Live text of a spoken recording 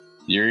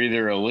You're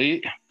either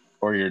elite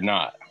or you're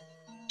not.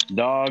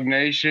 Dog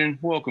Nation,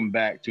 welcome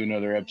back to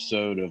another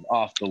episode of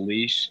Off the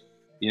Leash.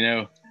 You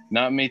know,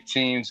 not many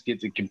teams get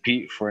to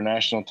compete for a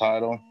national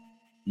title.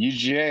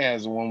 UGA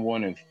has won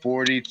one in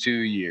 42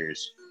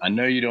 years. I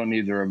know you don't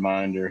need the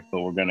reminder,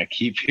 but we're going to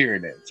keep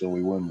hearing it until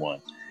we win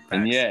one.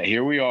 And yeah,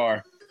 here we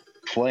are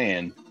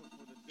playing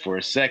for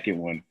a second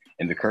one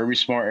in the Kirby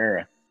Smart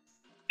era.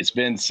 It's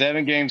been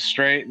 7 games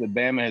straight that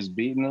Bama has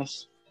beaten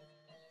us.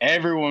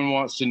 Everyone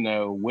wants to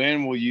know,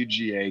 when will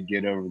UGA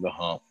get over the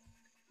hump?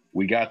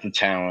 We got the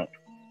talent.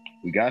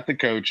 We got the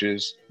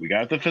coaches. We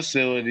got the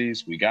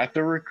facilities. We got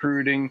the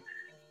recruiting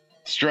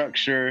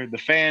structure, the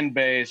fan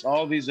base,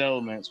 all these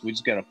elements. We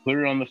just got to put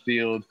it on the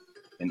field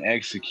and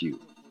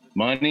execute.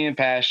 Money and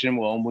passion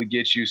will only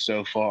get you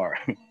so far.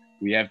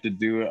 We have to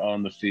do it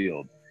on the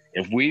field.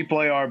 If we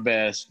play our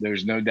best,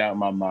 there's no doubt in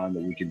my mind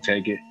that we can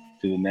take it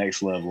to the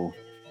next level.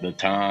 The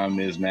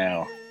time is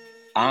now.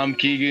 I'm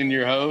Keegan,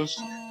 your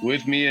host.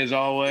 With me, as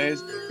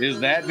always, is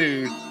that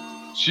dude,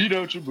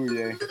 Shido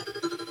Chibuye.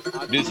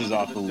 This is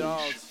Off the Leash.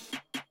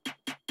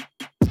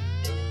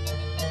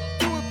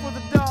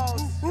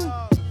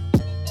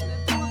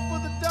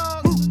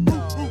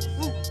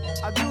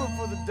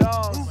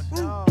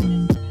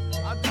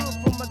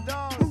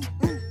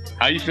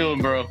 How you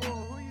feeling, bro?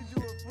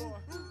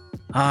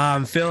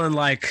 I'm feeling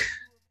like,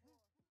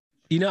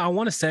 I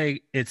want to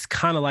say it's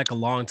kind of like a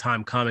long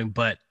time coming,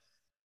 but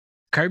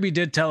Kirby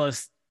did tell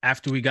us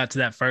after we got to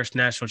that first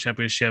national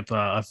championship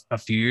a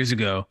few years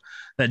ago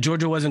that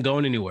Georgia wasn't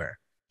going anywhere.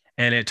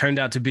 And it turned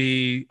out to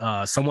be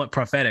somewhat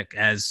prophetic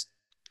as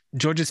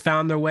Georgia's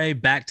found their way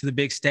back to the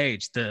big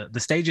stage. The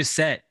stage is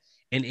set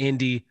in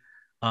Indy,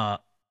 a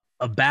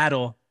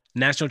battle,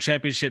 national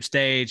championship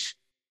stage,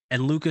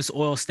 and Lucas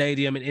Oil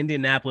Stadium in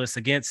Indianapolis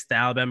against the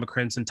Alabama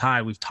Crimson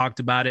Tide. We've talked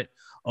about it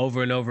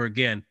over and over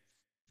again.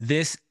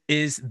 This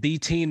is the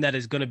team that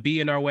is going to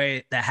be in our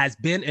way, that has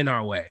been in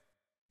our way.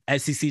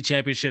 SEC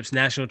championships,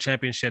 national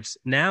championships.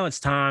 Now it's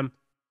time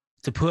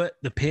to put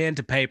the pen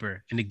to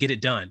paper and to get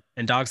it done.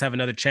 And Dogs have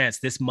another chance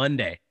this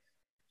Monday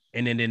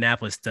in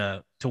Indianapolis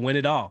to win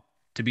it all,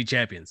 to be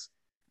champions.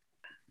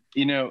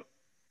 I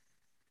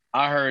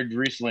heard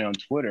recently on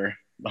Twitter,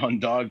 on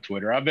Dog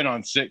Twitter. I've been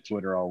on sick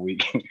Twitter all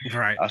week.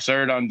 Right. I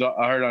heard on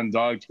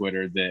Dog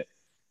Twitter that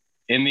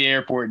in the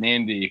airport in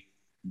Indy,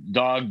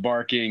 dog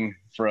barking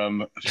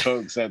from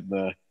folks at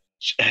the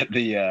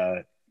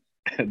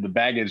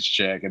baggage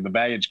check and the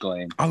baggage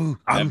claim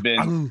have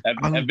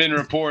been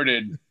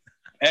reported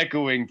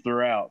echoing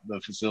throughout the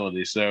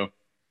facility. So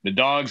the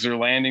dogs are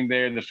landing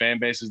there. The fan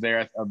base is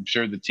there. I'm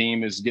sure the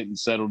team is getting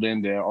settled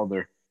into all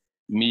their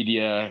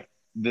media,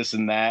 this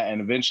and that. And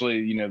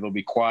eventually, they'll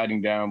be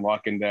quieting down,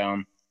 locking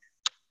down.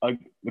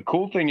 The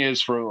cool thing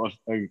is for,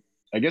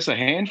 I guess, a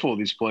handful of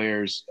these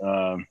players,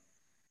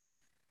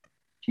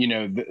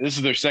 this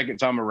is their second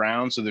time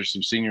around. So there's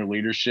some senior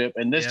leadership,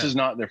 and this is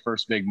not their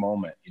first big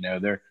moment.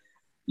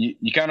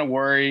 You kind of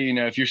worry,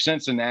 if you're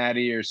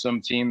Cincinnati or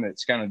some team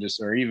that's kind of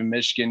just, or even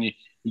Michigan,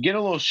 you get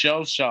a little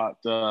shell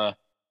shocked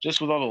just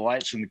with all the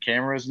lights and the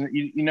cameras, and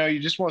you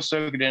just want to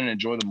soak it in and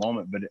enjoy the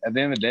moment. But at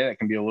the end of the day, that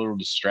can be a little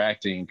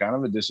distracting and kind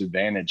of a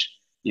disadvantage.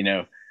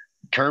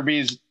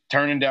 Kirby's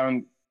turning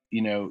down,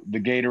 the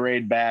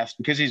Gatorade baths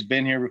because he's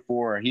been here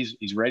before.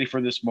 He's ready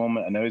for this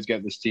moment. I know he's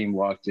got this team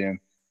locked in.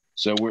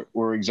 So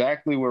we're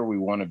exactly where we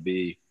want to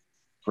be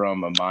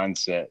from a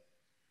mindset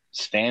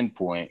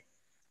standpoint.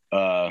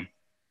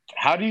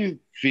 How do you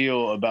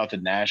feel about the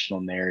national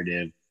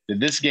narrative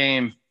that this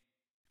game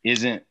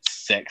isn't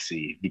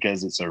sexy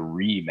because it's a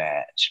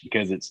rematch,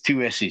 because it's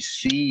 2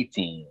 SEC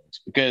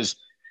teams, because,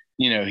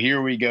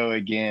 here we go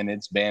again,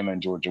 it's Bama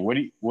and Georgia.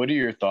 What are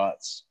your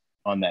thoughts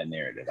on that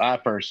narrative? I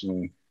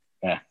personally,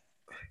 what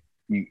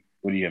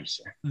do you have to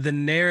say? The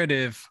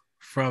narrative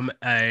from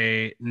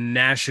a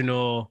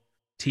national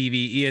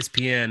TV,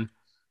 ESPN,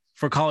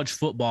 for college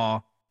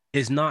football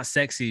is not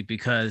sexy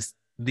because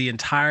the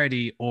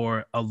entirety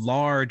or a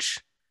large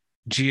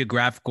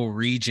geographical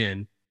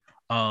region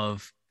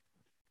of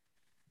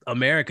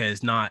America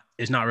is not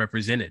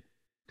represented.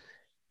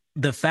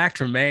 The fact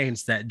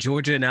remains that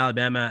Georgia and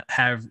Alabama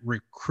have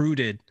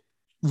recruited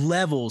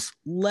levels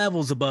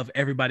above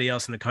everybody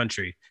else in the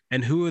country.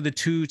 And who are the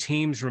 2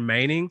 teams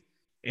remaining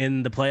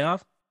in the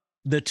playoff?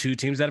 The 2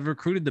 teams that have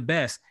recruited the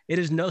best. It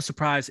is no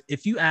surprise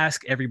if you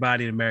ask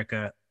everybody in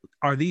America,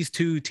 are these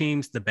 2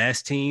 teams the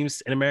best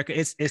teams in America?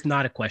 It's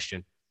not a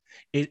question.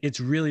 It's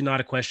really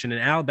not a question.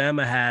 And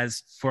Alabama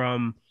has,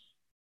 from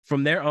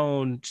their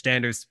own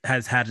standards,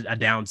 has had a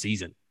down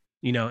season,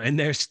 and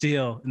they're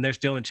still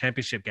in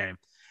championship game.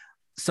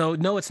 So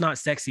no, it's not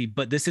sexy,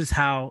 but this is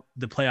how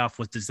the playoff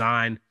was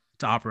designed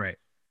to operate.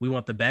 We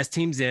want the best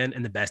teams in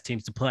and the best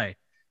teams to play.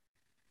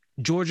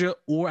 Georgia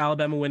or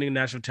Alabama winning a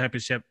national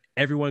championship,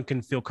 everyone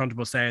can feel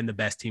comfortable saying the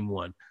best team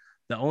won.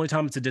 The only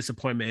time it's a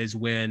disappointment is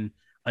when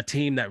a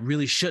team that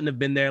really shouldn't have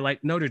been there,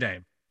 like Notre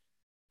Dame.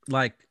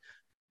 Like,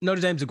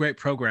 Notre Dame's a great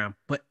program,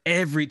 but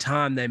every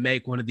time they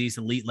make one of these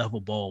elite level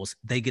bowls,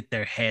 they get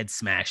their head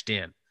smashed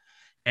in.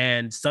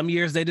 And some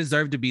years they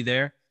deserve to be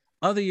there.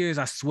 Other years,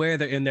 I swear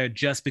they're in there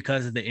just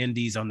because of the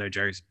Indies on their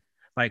jersey.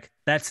 Like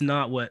that's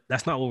not what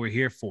we're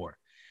here for.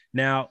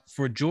 Now,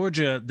 for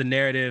Georgia, the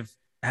narrative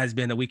has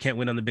been that we can't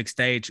win on the big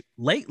stage.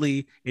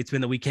 Lately, it's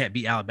been that we can't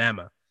beat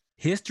Alabama.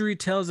 History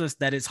tells us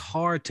that it's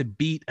hard to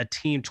beat a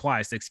team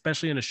twice,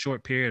 especially in a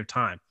short period of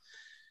time.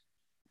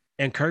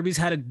 And Kirby's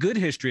had a good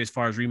history as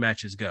far as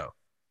rematches go.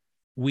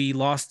 We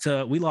lost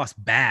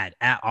bad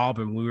at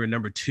Auburn. We were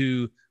number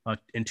 2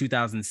 in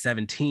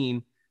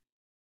 2017.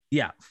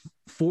 Yeah,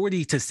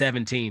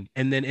 40-17,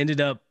 and then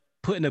ended up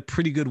putting a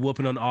pretty good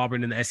whooping on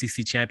Auburn in the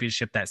SEC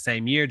championship that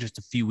same year, just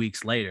a few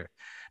weeks later.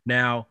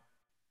 Now,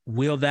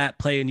 will that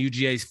play in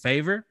UGA's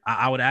favor?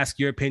 I would ask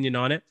your opinion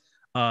on it.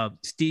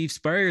 Steve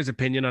Spurrier's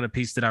opinion on a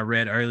piece that I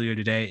read earlier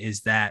today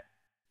is that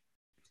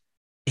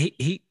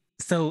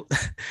so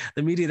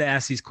the media that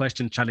asks these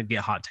questions trying to get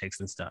hot takes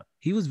and stuff,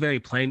 he was very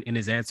plain in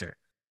his answer.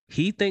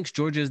 He thinks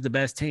Georgia is the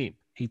best team.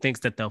 He thinks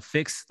that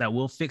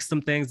we'll fix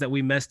some things that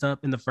we messed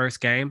up in the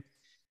first game.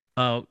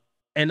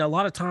 And a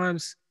lot of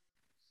times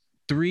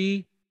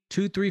 2,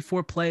 3,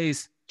 4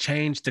 plays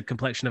change the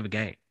complexion of a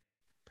game.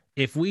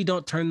 If we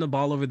don't turn the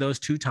ball over those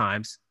 2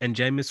 times and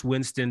Jameis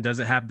Winston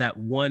doesn't have that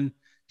one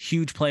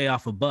huge play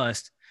off a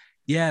bust,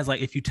 yeah, it's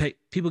like if you take,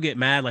 people get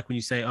mad like when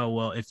you say, oh,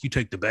 well, if you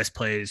take the best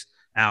plays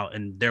out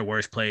and their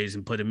worst plays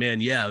and put them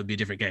in, yeah, it would be a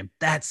different game.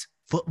 That's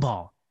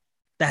football.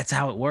 That's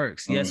how it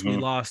works. Mm-hmm. Yes, we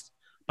lost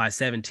by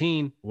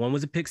 17. One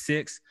was a pick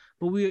 6,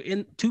 but we were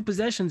in 2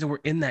 possessions and we're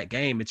in that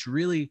game. It's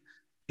really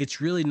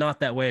not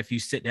that way if you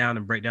sit down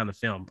and break down the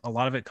film. A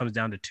lot of it comes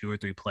down to 2 or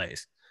 3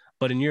 plays.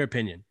 But in your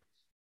opinion,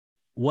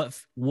 what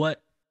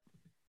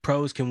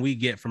pros can we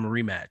get from a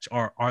rematch,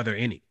 or are there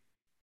any?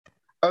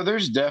 Oh,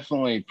 there's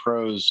definitely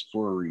pros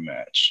for a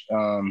rematch.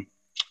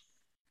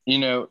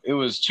 It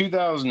was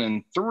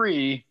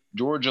 2003.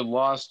 Georgia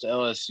lost to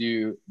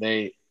LSU.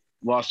 They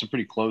lost a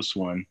pretty close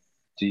one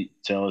to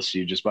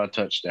LSU, just by a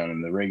touchdown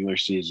in the regular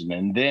season.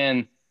 And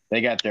then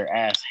they got their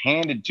ass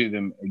handed to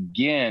them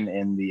again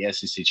in the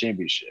SEC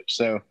championship.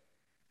 So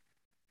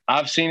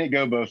I've seen it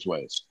go both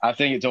ways. I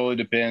think it totally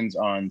depends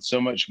on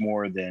so much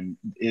more than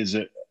is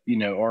it,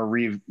 are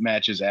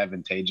rematches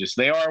advantageous?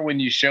 They are when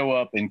you show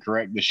up and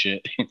correct the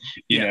shit,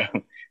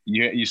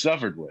 you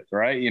suffered with,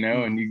 right?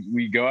 And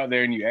we go out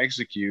there and you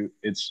execute,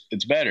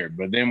 it's better.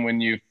 But then when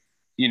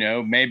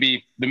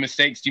maybe the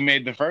mistakes you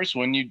made the first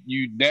one,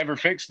 you never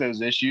fix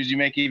those issues. You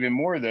make even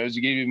more of those,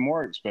 you get even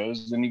more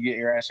exposed, and you get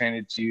your ass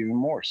handed to you even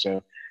more.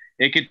 So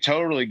it could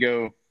totally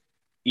go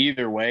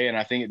either way. And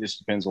I think it just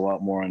depends a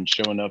lot more on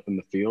showing up in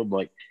the field.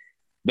 Like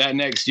that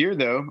next year,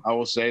 though, I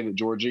will say that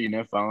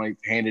Georgia, finally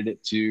handed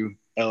it to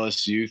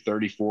LSU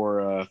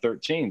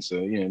 34-13. So,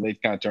 they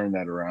kind of turned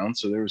that around.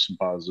 So there was some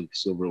positive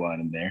silver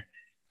lining there.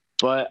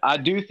 But I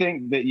do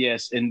think that,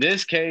 yes, in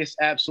this case,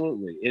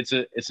 absolutely. It's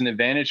an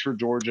advantage for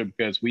Georgia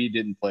because we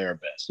didn't play our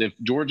best. If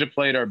Georgia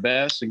played our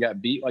best and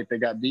got beat like they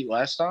got beat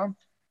last time,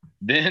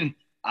 then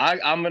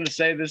I'm going to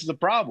say this is a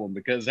problem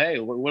because, hey,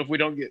 what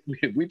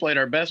if we played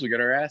our best, we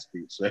got our ass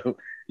beat. So,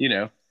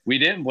 we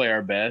didn't play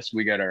our best,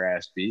 we got our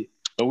ass beat.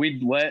 But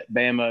we let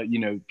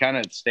Bama, kind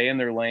of stay in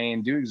their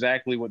lane, do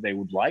exactly what they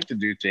would like to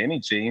do to any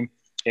team.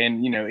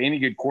 And, any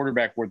good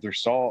quarterback worth their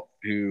salt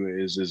who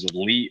is as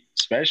elite,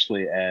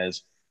 especially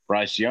as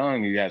Bryce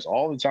Young, who has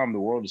all the time in the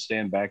world to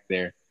stand back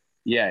there.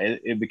 Yeah,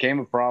 it became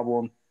a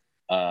problem.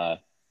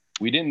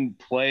 We didn't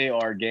play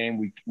our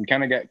game. We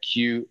kind of got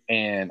cute.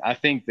 And I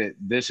think that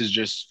this is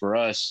just for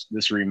us,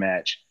 this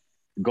rematch,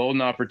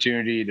 golden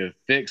opportunity to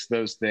fix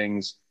those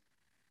things,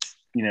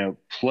 do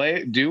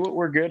what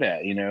we're good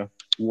at,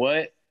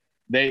 what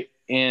they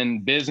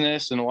in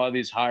business and a lot of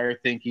these higher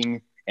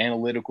thinking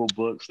analytical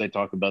books, they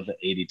talk about the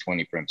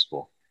 80-20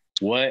 principle.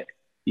 What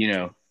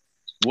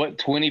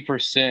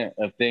 20%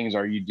 of things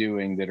are you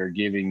doing that are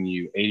giving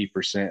you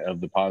 80% of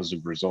the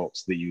positive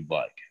results that you'd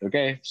like?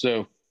 Okay.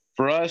 So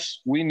for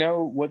us, we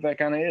know what that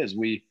kind of is.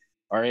 We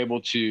are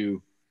able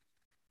to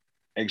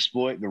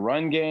exploit the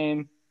run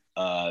game,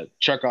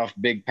 chuck off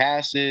big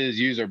passes,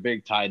 use our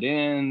big tight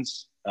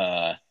ends,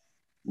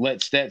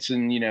 let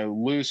Stetson,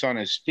 loose on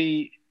his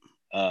feet,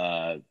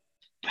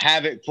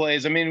 havoc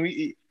plays. I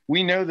mean,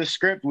 we know the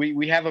script.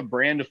 We have a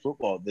brand of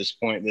football at this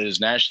point that is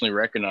nationally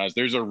recognized.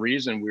 There's a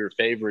reason we were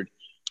favored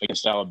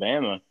against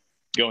Alabama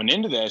going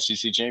into the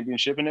SEC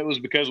championship, and it was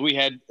because we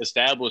had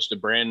established a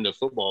brand of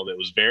football that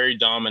was very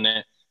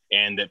dominant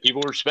and that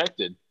people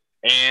respected.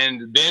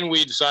 And then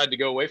we decided to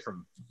go away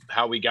from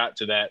how we got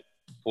to that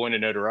point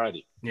of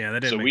notoriety. Yeah,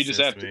 that didn't make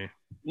sense to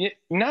me.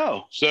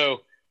 No.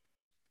 So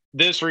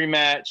this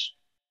rematch,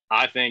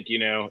 I think,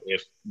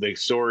 if the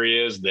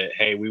story is that,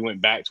 hey, we went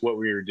back to what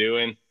we were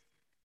doing,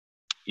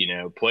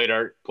 played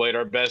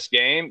our best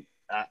game.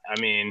 I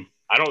mean,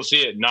 I don't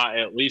see it not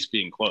at least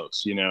being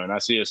close, and I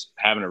see us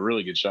having a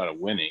really good shot of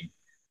winning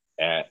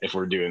if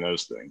we're doing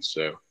those things.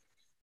 So,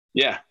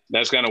 yeah,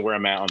 that's kind of where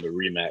I'm at on the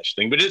rematch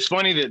thing. But it's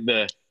funny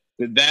that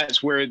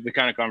that's where the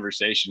kind of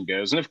conversation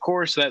goes. And, of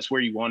course, that's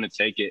where you want to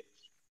take it.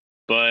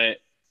 But,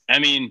 I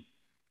mean,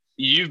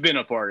 you've been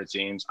a part of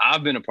teams.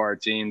 I've been a part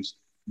of teams.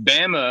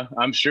 Bama,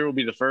 I'm sure, will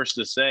be the first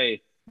to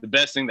say the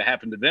best thing that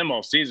happened to them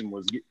all season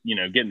was,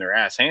 getting their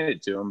ass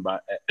handed to them by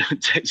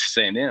Texas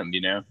A&M,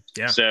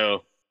 Yeah.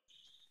 So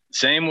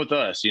same with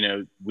us,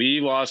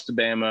 we lost to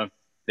Bama.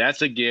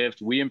 That's a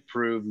gift. We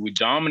improved. We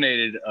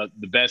dominated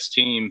the best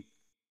team.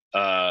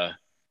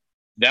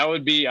 That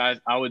would be, I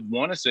would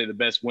want to say, the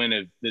best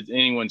win that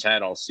anyone's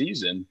had all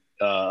season,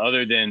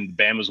 other than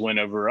Bama's win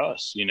over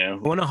us, I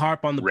want to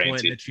harp on the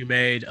point that you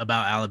made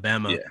about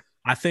Alabama. Yeah.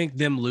 I think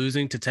them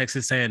losing to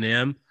Texas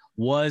A&M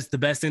was the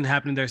best thing that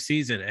happened in their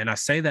season. And I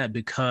say that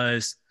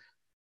because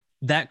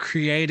that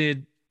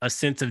created a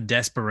sense of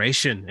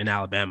desperation in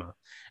Alabama.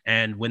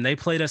 And when they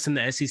played us in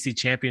the SEC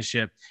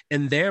championship,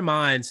 in their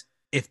minds,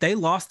 if they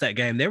lost that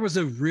game, there was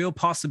a real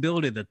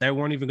possibility that they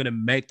weren't even going to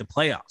make the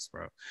playoffs,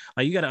 bro.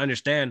 Like, you got to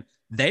understand,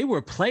 they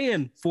were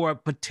playing for a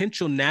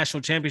potential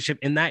national championship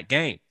in that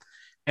game.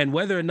 And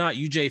whether or not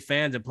UJ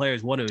fans and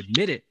players want to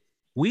admit it,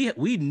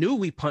 we knew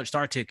we punched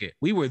our ticket.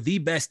 We were the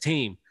best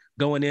team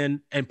going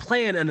in and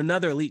playing in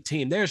another elite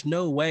team. There's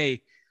no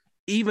way,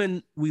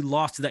 even we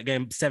lost to that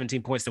game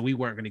 17 points, that we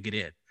weren't going to get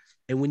in.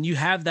 And when you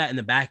have that in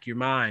the back of your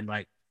mind,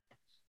 like,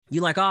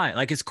 you're like, all right,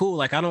 like, it's cool.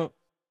 Like, I don't,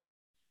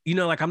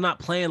 like, I'm not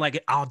playing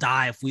like I'll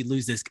die if we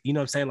lose this. You know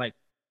what I'm saying? Like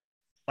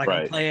right.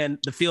 I'm playing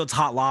the field's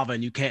hot lava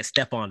and you can't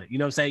step on it. You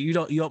know what I'm saying? You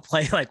don't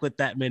play like with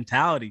that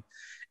mentality.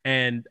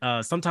 And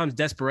sometimes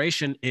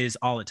desperation is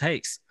all it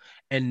takes.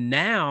 And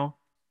now,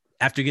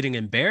 after getting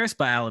embarrassed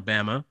by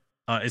Alabama,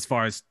 as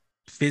far as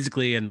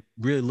physically and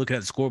really looking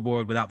at the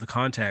scoreboard without the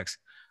context,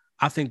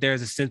 I think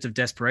there's a sense of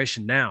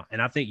desperation now.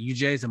 And I think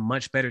UJ is a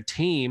much better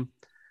team,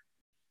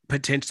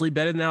 potentially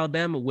better than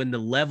Alabama, when the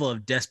level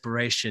of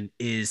desperation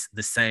is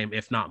the same,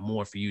 if not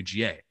more, for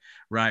UGA,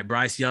 right?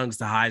 Bryce Young's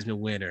the Heisman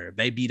winner.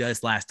 They beat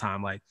us last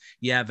time. Like,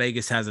 yeah,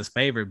 Vegas has us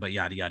favored, but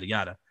yada, yada,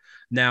 yada.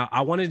 Now,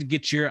 I wanted to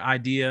get your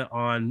idea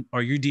on,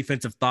 or your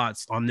defensive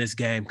thoughts on this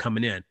game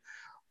coming in.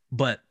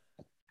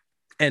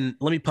 And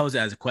let me pose it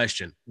as a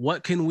question.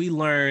 What can we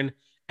learn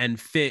and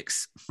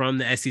fix from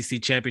the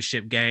SEC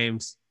championship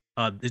games,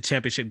 the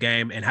championship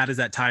game, and how does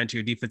that tie into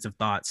your defensive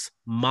thoughts?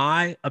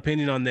 My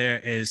opinion on there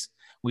is,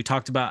 we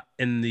talked about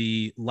in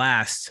the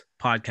last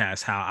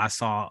podcast how I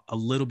saw a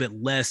little bit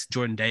less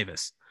Jordan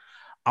Davis.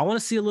 I want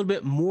to see a little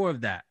bit more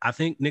of that. I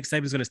think Nick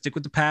Saban's going to stick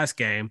with the pass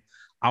game.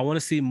 I want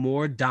to see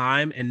more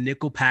dime and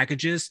nickel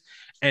packages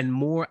and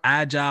more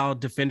agile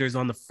defenders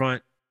on the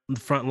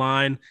front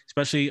line,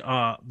 especially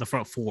the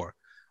front four.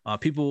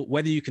 People,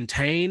 whether you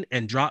contain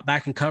and drop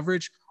back in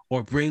coverage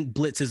or bring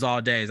blitzes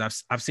all day.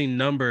 I've seen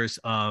numbers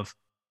of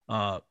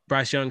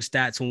Bryce Young's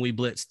stats when we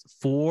blitzed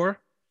 4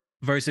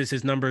 versus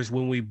his numbers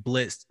when we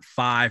blitzed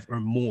 5 or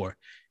more.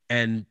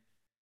 And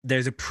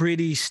there's a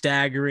pretty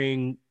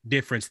staggering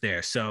difference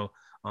there. So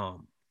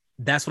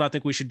that's what I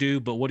think we should do.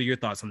 But what are your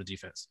thoughts on the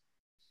defense?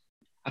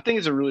 I think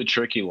it's a really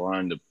tricky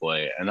line to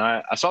play. And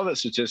I saw that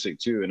statistic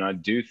too. And I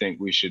do think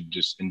we should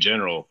just, in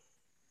general,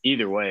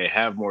 either way,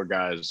 have more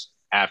guys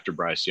after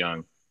Bryce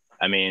Young.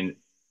 I mean,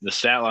 the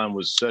stat line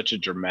was such a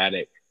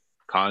dramatic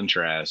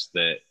contrast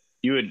that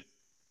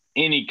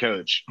any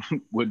coach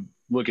would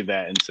look at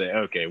that and say,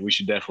 okay, we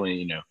should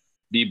definitely,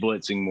 be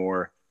blitzing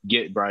more,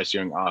 get Bryce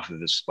Young off of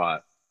this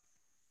spot.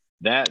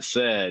 That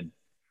said,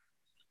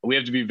 we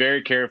have to be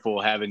very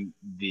careful having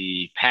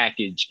the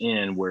package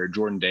in where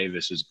Jordan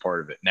Davis is a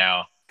part of it.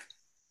 Now,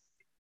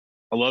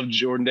 I love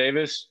Jordan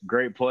Davis,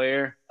 great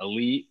player,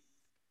 elite,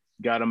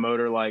 got a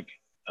motor like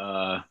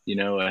a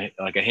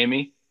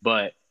Hemi,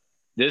 but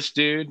this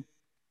dude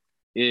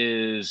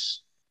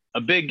is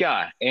a big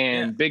guy,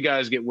 and big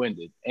guys get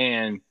winded.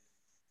 And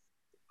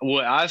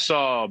what I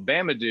saw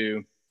Bama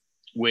do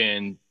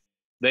when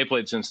they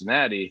played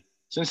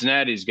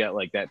Cincinnati's got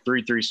like that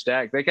 3-3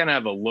 stack. They kind of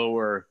have a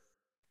lower,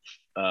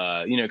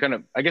 kind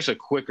of, I guess, a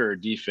quicker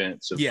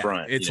defensive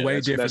front. It's way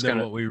different than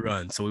what we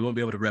run, so we won't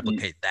be able to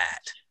replicate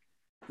that.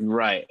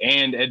 Right.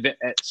 And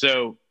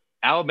so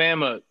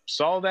Alabama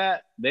saw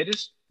that. They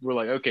just were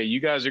like, okay,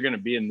 you guys are going to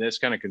be in this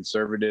kind of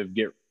conservative,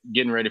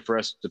 getting ready for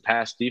us to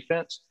pass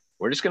defense.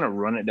 We're just going to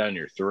run it down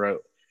your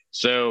throat.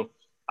 So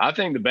I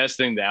think the best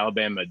thing that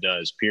Alabama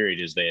does,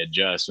 period, is they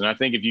adjust. And I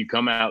think if you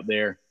come out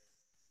there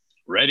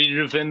ready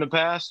to defend the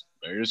pass,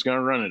 they're just going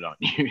to run it on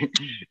you.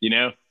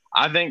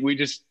 I think we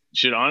just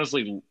should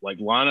honestly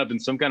line up in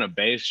some kind of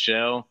base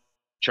shell,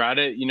 try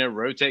to,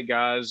 rotate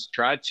guys,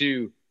 try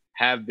to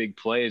have big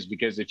plays,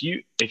 because if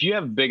you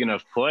have big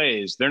enough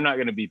plays, they're not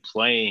going to be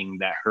playing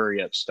that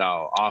hurry up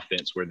style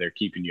offense where they're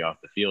keeping you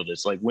off the field.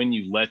 It's like when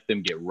you let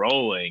them get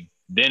rolling,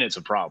 then it's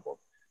a problem.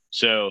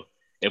 So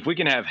if we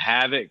can have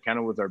havoc kind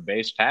of with our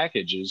base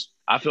packages,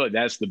 I feel like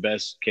that's the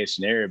best case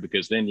scenario,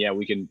 because then,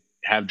 we can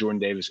have Jordan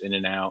Davis in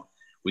and out.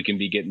 We can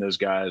be getting those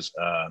guys,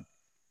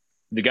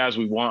 the guys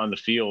we want on the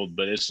field,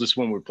 but it's just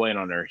when we're playing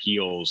on our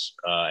heels.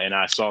 And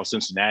I saw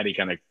Cincinnati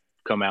kind of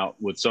come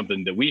out with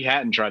something that we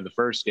hadn't tried the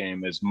first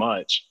game as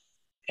much,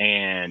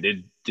 and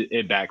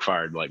it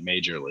backfired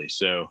majorly.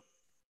 So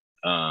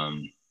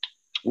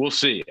we'll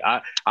see.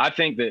 I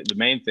think that the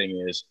main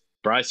thing is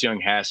Bryce Young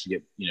has to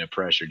get,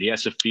 pressured. He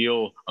has to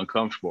feel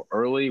uncomfortable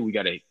early. We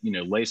got to,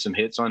 lay some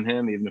hits on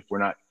him, even if we're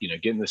not,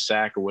 getting the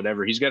sack or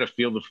whatever. He's got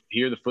to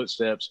hear the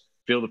footsteps,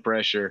 feel the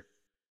pressure,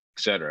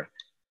 etc.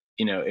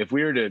 If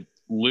we were to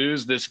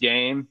lose this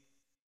game,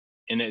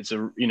 and it's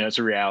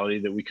a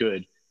reality that we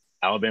could.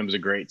 Alabama's a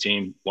great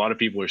team. A lot of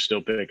people are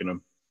still picking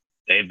them.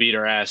 They beat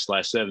our ass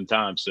last 7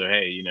 times. So,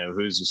 hey,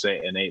 who's to say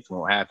an 8th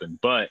won't happen?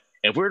 But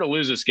if we're to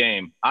lose this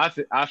game, I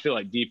feel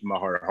like deep in my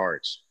heart of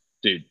hearts,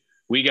 dude,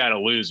 we got to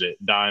lose it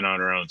dying on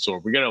our own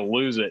sword. We got to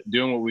lose it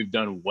doing what we've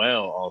done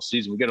well all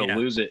season. We got to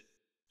lose it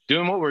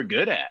doing what we're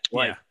good at.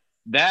 Like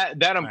that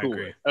I'm cool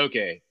with.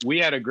 Okay, we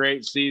had a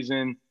great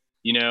season.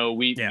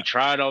 We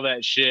tried all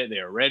that shit. They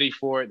were ready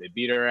for it. They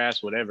beat our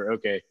ass, whatever.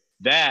 Okay,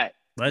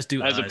 let's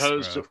do as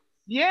opposed to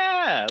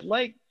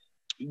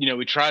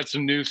we tried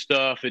some new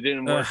stuff. It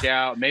didn't work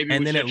out. Maybe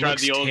and we then should it try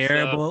looks the old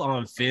terrible stuff.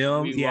 on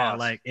film. Lost.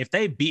 Like if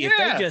they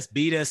just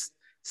beat us,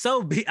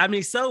 so be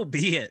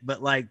it.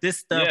 But like this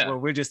stuff where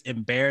we're just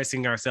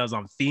embarrassing ourselves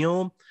on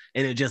film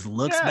and it just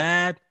looks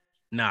bad.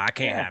 No, I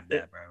can't have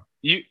that, bro.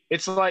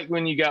 It's like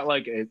when you got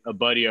like a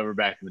buddy over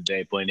back in the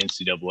day playing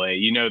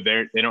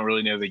NCAA. They don't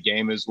really know the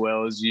game as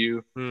well as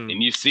you,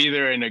 and you see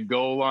they're in a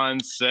goal line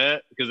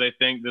set because they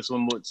think this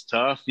one looks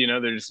tough.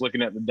 They're just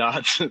looking at the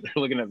dots. They're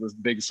looking at those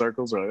big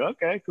circles. They're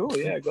like, okay, cool,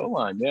 yeah, goal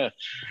line, yeah.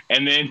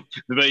 And then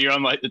but you're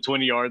on like the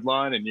 20-yard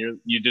line, and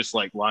you just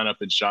like line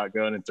up in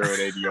shotgun and throw it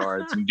 80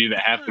 yards and do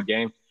that half the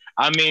game.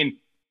 I mean,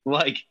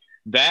 like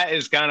that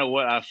is kind of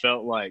what I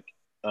felt like.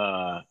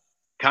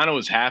 Kind of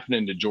was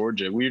happening to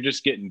Georgia. We were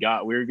just getting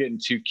getting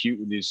too cute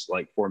with these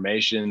like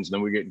formations, and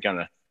then we're getting kind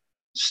of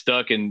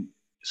stuck in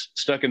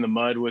the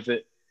mud with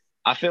it.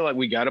 I feel like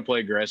we got to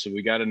play aggressive.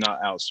 We got to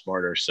not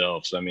outsmart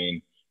ourselves. I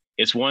mean,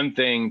 it's one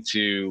thing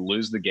to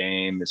lose the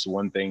game. It's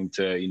one thing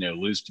to,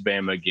 lose to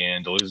Bama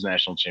again, to lose the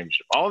national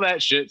championship. All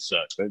that shit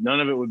sucks, but none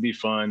of it would be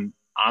fun.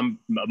 I'm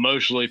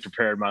emotionally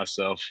prepared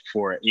myself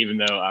for it, even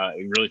though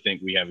I really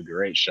think we have a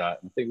great shot.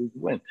 I think we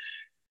can win.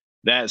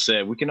 That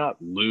said, we cannot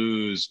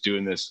lose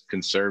doing this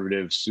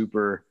conservative,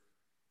 super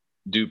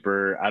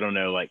duper. I don't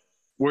know. Like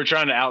we're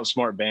trying to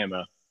outsmart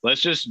Bama.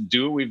 Let's just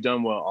do what we've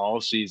done well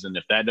all season.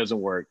 If that doesn't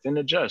work, then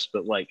adjust.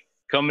 But like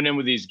coming in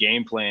with these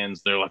game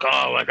plans, they're like,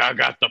 oh, like I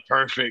got the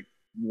perfect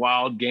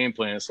wild game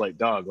plan. It's like,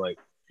 dog, like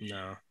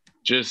no,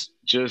 just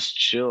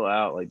chill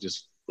out. Like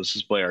let's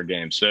just play our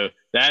game. So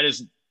that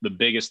is the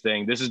biggest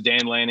thing. This is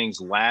Dan Lanning's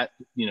last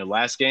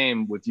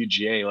game with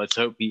UGA. Let's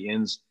hope he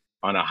ends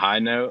on a high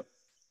note.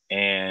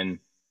 And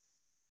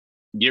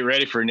get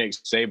ready for Nick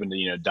Saban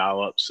to,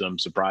 dial up some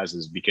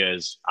surprises,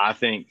 because I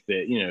think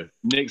that,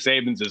 Nick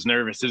Saban's as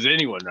nervous as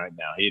anyone right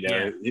now. He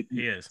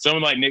is.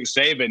 Someone like Nick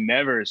Saban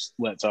never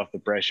lets off the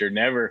pressure,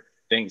 never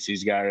thinks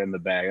he's got it in the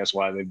bag. That's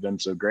why they've been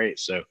so great.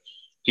 So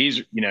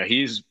he's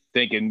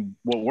thinking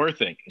what we're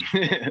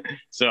thinking.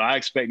 So I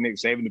expect Nick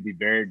Saban to be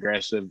very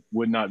aggressive.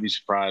 Would not be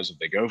surprised if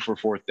they go for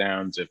 4th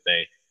downs, if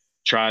they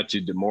try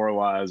to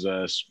demoralize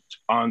us,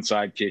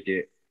 onside kick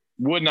it.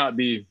 Would not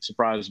be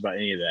surprised about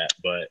any of that,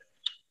 but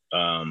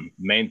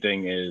main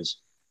thing is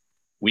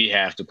we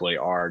have to play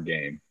our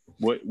game.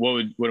 What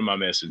am I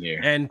missing here?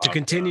 And to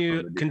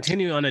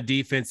continue on a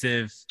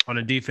defensive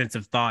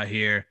thought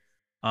here,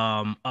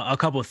 a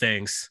couple of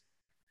things.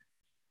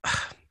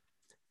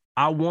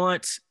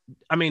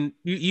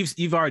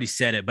 You've already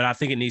said it, but I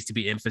think it needs to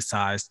be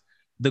emphasized.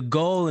 The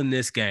goal in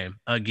this game,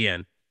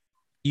 again,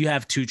 you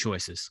have 2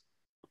 choices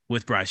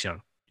with Bryce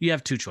Young. You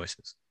have 2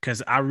 choices,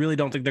 because I really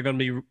don't think they're going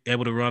to be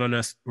able to run on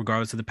us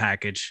regardless of the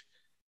package.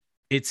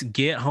 It's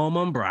get home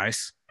on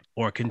Bryce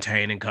or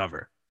contain and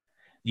cover.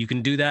 You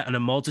can do that in a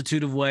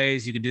multitude of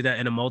ways. You can do that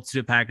in a multitude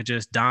of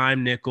packages,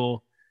 dime,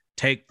 nickel,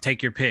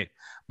 take your pick.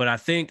 But I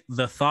think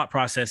the thought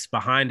process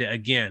behind it,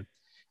 again,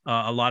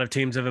 a lot of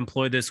teams have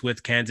employed this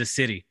with Kansas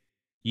City.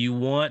 You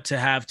want to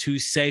have 2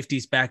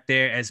 safeties back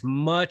there as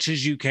much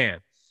as you can.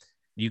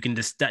 You can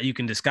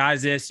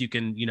disguise this. You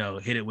can,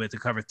 hit it with a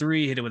cover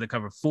 3, hit it with a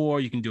cover 4.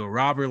 You can do a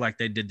robber like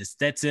they did to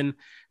Stetson,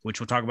 which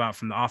we'll talk about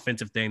from the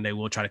offensive thing. They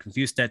will try to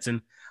confuse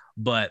Stetson.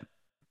 But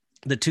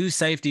the 2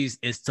 safeties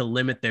is to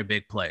limit their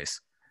big plays.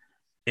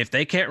 If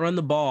they can't run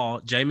the ball,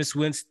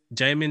 Jameson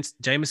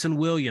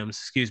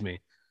Williams,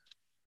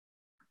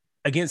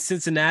 against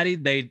Cincinnati,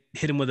 they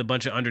hit him with a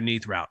bunch of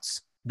underneath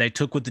routes. They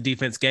took what the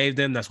defense gave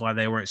them. That's why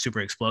they weren't super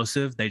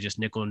explosive. They just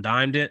nickel and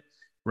dimed it,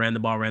 ran the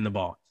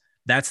ball.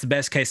 That's the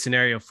best case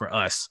scenario for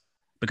us,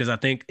 because I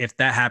think if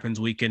that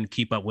happens, we can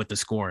keep up with the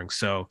scoring.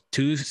 So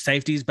 2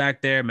 safeties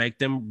back there, make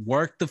them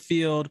work the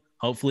field.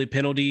 Hopefully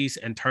penalties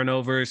and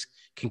turnovers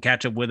can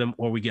catch up with them,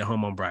 or we get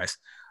home on Bryce.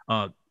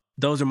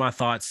 Those are my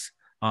thoughts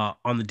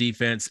on the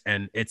defense.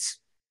 And it's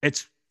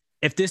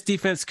if this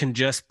defense can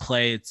just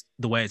play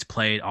the way it's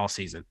played all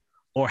season,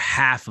 or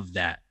half of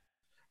that.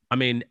 I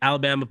mean,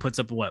 Alabama puts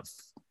up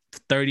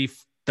 30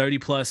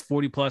 plus,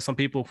 40 plus on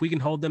people. If we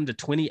can hold them to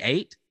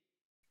 28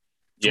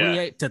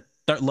 to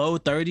low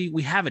 30,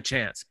 we have a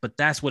chance, but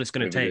that's what it's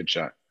going to take.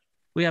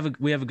 We have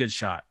a good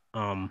shot.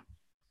 But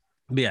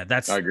yeah,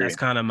 that's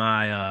kind of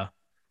my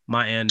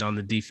end on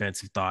the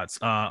defensive thoughts.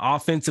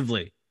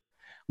 Offensively,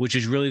 which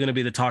is really going to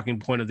be the talking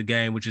point of the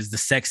game, which is the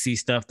sexy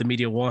stuff the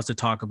media wants to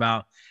talk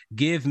about.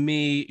 Give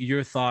me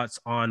your thoughts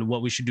on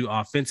what we should do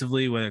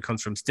offensively, whether it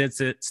comes from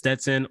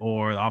Stetson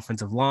or the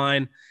offensive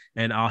line,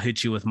 and I'll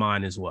hit you with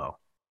mine as well.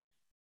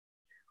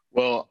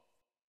 Well,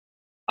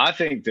 I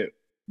think that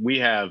we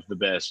have the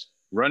best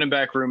running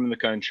back room in the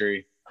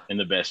country and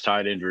the best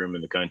tight end room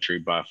in the country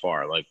by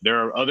far. Like,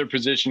 there are other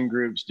position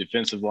groups,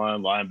 defensive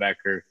line,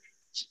 linebacker,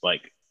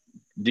 like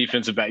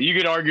defensive back. You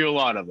could argue a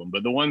lot of them,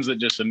 but the ones that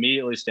just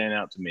immediately stand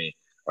out to me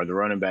are the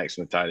running backs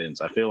and the tight ends.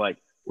 I feel like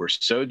we're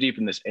so deep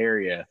in this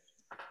area,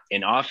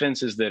 and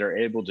offenses that are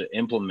able to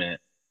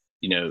implement,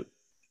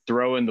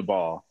 throwing the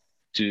ball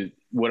to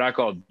what I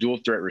call dual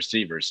threat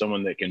receivers,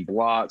 someone that can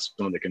block,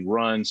 someone that can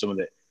run, someone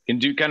that can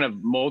do kind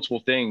of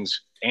multiple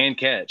things and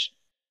catch.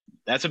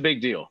 That's a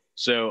big deal.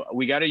 So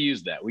we got to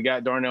use that. We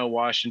got Darnell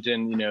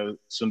Washington,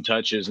 some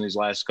touches in these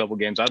last couple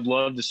games. I'd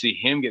love to see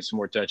him get some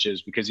more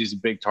touches because he's a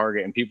big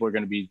target, and people are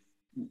going to be,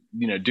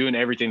 doing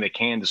everything they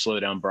can to slow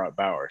down Brock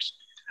Bowers.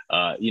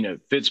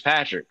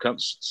 Fitzpatrick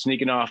comes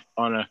sneaking off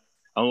on a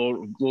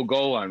little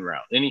goal line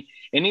route.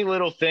 Any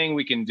little thing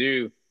we can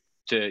do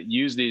to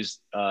use these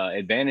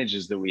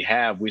advantages that we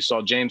have. We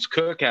saw James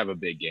Cook have a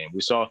big game.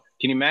 We saw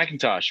Kenny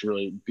McIntosh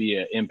really be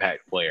an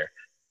impact player.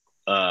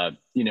 I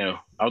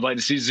would like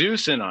to see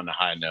Zeus in on a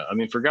high note. I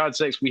mean, for God's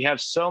sakes, we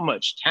have so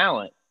much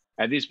talent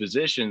at these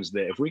positions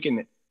that if we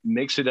can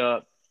mix it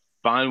up,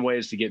 find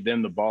ways to get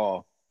them the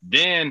ball,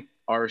 then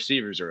our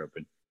receivers are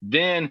open.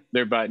 Then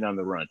they're biting on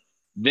the run.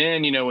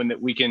 Then,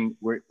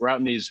 we're out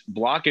in these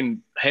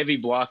heavy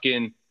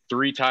blocking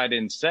 3 tight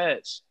end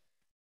sets.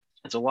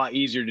 It's a lot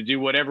easier to do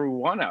whatever we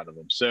want out of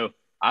them. So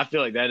I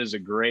feel like that is a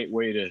great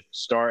way to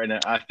start. And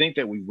I think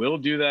that we will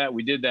do that.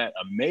 We did that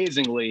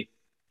amazingly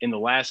in the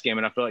last game.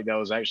 And I feel like that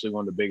was actually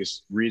one of the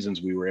biggest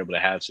reasons we were able to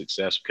have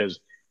success because,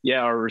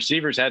 our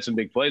receivers had some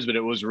big plays, but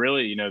it was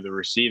really, the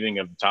receiving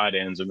of the tight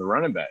ends and the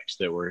running backs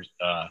that were,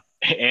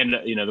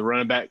 the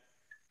running back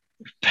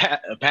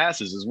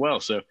passes as well.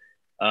 So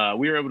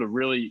we were able to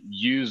really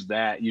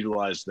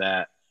utilize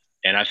that.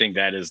 And I think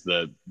that is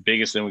the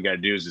biggest thing we got to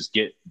do is just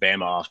get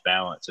Bama off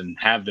balance and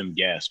have them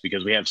guess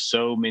because we have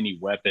so many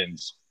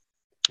weapons.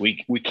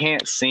 We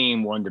can't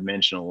seem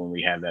one-dimensional when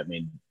we have that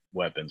many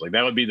weapons. Like,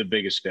 that would be the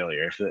biggest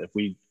failure. If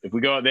we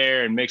go out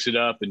there and mix it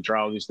up and try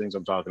all these things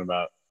I'm talking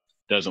about,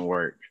 doesn't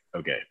work.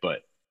 Okay.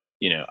 But,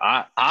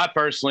 I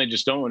personally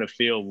just don't want to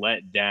feel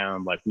let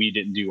down like we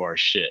didn't do our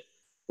shit.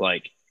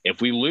 Like, if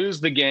we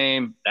lose the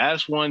game,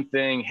 that's one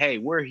thing. Hey,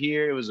 we're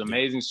here. It was an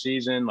amazing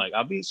season. Like,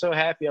 I'll be so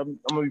happy. I'm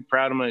going to be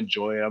proud. I'm going to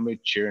enjoy it. I'm going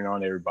to be cheering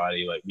on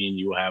everybody. Like, me and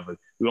you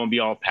we won't be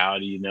all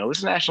pouty,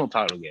 It's a national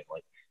title game.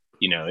 Like,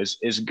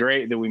 it's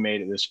great that we made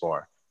it this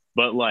far.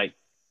 But, like,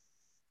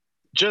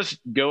 just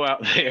go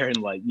out there and,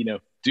 like,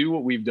 do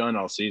what we've done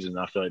all season.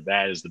 I feel like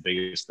that is the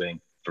biggest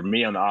thing for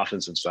me on the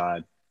offensive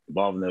side,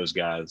 involving those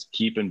guys,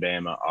 keeping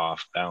Bama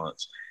off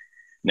balance.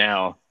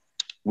 Now,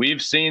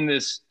 we've seen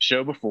this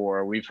show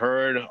before. We've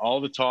heard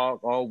all the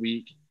talk all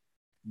week.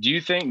 Do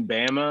you think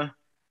Bama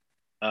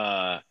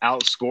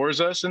outscores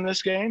us in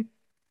this game?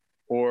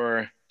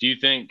 Or do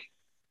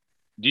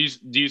you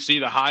see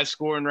the high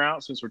scoring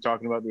route since we're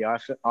talking about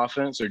the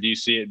offense, or do you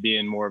see it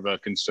being more of a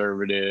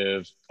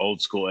conservative,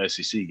 old school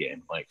SEC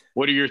game? Like,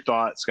 what are your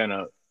thoughts kind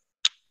of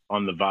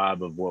on the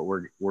vibe of what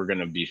we're going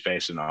to be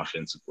facing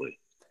offensively?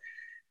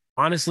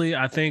 Honestly,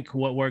 I think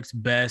what works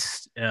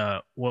best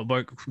for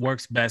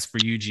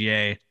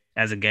UGA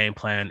as a game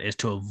plan is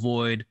to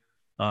avoid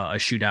a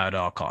shootout at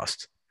all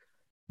costs.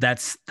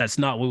 That's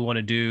not what we want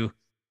to do.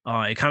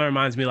 It kind of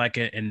reminds me like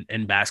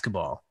in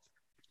basketball,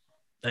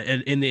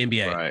 in the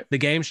NBA. Right. The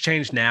game's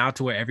changed now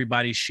to where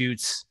everybody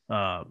shoots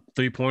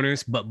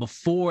 3-pointers, but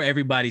before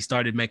everybody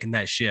started making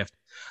that shift,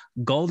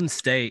 Golden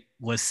State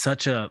was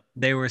such a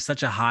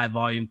high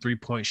volume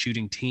 3-point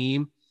shooting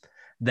team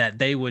that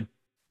they would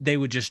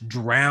just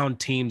drown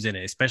teams in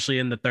it, especially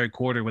in the third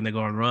quarter when they go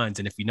on runs.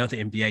 And if you know the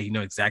NBA, you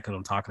know exactly what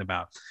I'm talking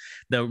about.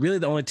 The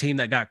only team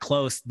that got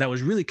close that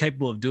was really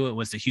capable of doing it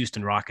was the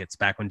Houston Rockets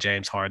back when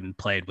James Harden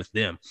played with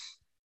them.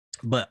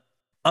 But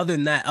other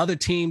than that, other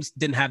teams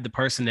didn't have the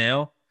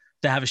personnel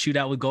to have a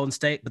shootout with Golden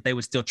State, but they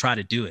would still try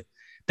to do it.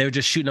 They were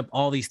just shooting up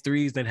all these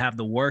threes that have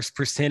the worst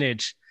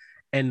percentage.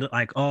 And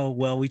like, oh,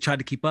 well, we tried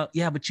to keep up.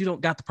 Yeah, but you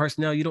don't got the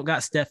personnel. You don't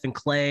got Steph and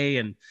Clay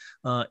and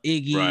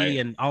Iggy right.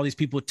 and all these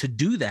people to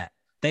do that.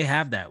 They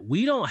have that.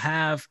 We don't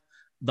have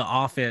the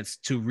offense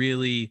to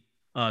really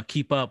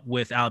keep up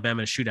with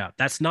Alabama in a shootout.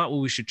 That's not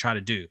what we should try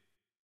to do.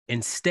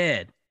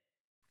 Instead,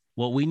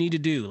 what we need to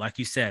do, like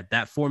you said,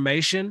 that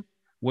formation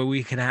where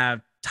we can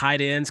have tight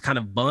ends kind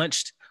of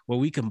bunched, where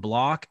we can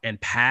block and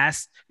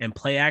pass and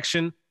play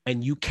action,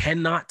 and you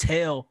cannot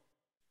tell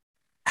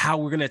how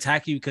we're going to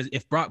attack you, because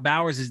if Brock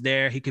Bowers is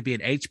there, he could be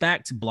an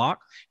H-back to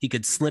block. He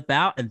could slip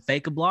out and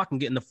fake a block and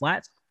get in the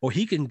flats, or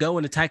he can go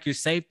and attack your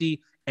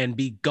safety and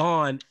be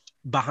gone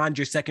behind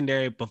your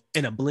secondary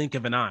in a blink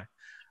of an eye.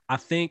 I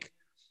think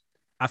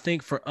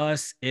for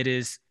us, it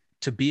is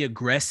to be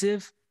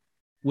aggressive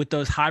with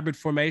those hybrid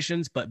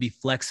formations, but be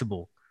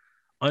flexible.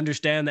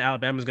 Understand that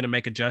Alabama is going to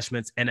make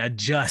adjustments and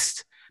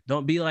adjust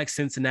Don't be like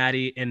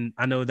Cincinnati. And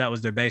I know that was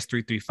their base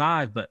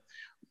 3-3-5, but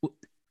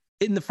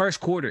in the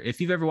first quarter,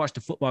 if you've ever watched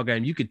a football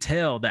game, you could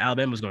tell that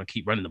Alabama was going to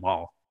keep running the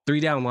ball.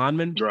 3 down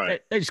linemen, right?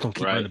 They're just going to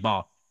keep running the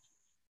ball.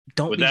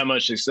 With that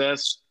much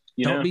success,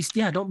 don't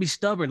be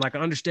stubborn. Like, I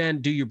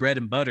understand, do your bread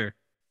and butter,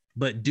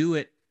 but do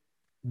it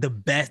the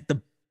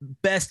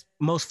best,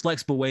 most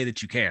flexible way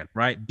that you can,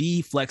 right?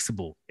 Be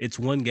flexible. It's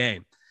one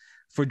game.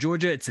 For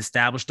Georgia, it's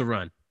establish the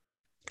run.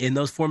 In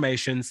those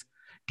formations,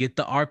 get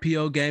the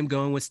RPO game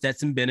going with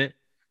Stetson Bennett.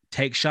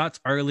 Take shots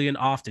early and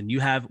often. You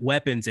have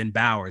weapons in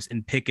Bowers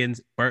and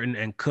Pickens, Burton,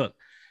 and Cook.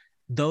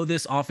 Though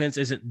this offense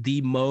isn't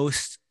the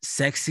most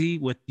sexy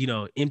with,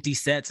 empty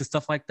sets and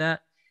stuff like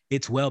that,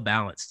 it's well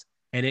balanced,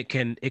 and it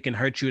can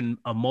hurt you in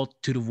a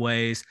multitude of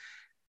ways.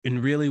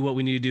 And really what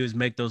we need to do is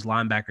make those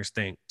linebackers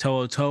think.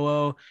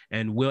 To'o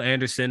and Will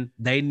Anderson,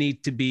 they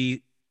need to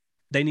be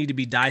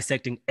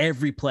dissecting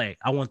every play.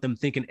 I want them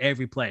thinking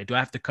every play. Do I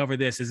have to cover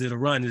this? Is it a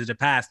run? Is it a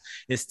pass?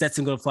 Is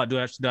Stetson going to fly? Do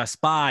I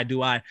spy?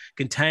 Do I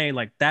contain?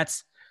 Like,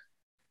 that's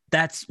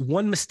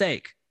one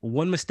mistake.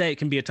 One mistake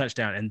can be a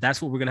touchdown, and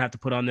that's what we're going to have to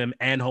put on them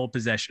and hold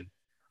possession.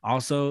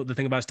 Also, the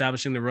thing about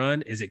establishing the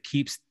run is it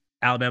keeps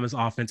Alabama's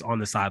offense on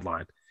the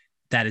sideline.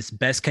 That is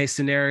best case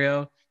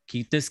scenario.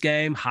 Keep this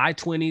game high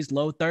 20s,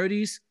 low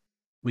 30s.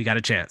 We got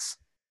a chance.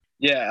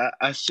 Yeah,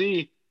 I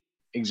see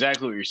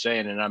exactly what you're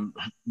saying. And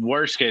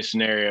worst case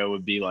scenario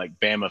would be like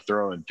Bama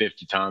throwing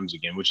 50 times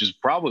again, which is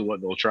probably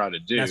what they'll try to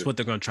do. That's what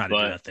they're going to try to do,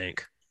 I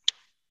think.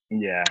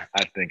 Yeah,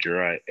 I think you're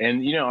right.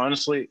 And,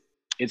 honestly,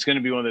 it's going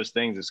to be one of those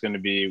things. It's going to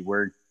be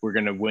we're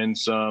going to win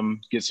some,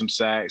 get some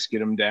sacks, get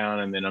them down,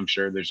 and then I'm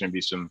sure there's going to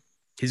be some.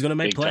 He's going to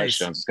make plays.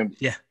 Touchdowns. It's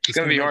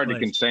going to be hard to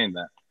contain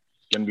that.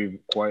 It's going to be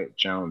quite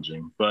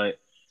challenging. But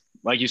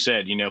like you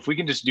said, if we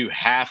can just do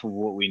half of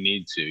what we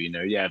need to,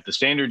 if the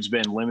standard's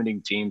been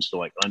limiting teams to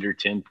like under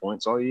 10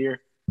 points all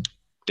year,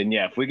 then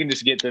if we can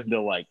just get them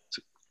to like,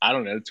 I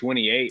don't know,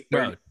 28,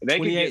 30,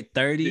 28,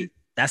 30.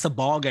 That's a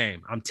ball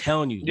game. I'm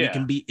telling you, we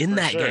can be in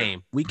that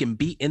game. We can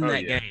be in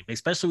that game,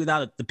 especially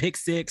without the pick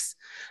six,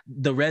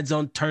 the red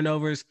zone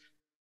turnovers.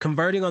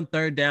 Converting on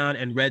third down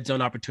and red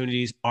zone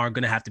opportunities are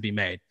going to have to be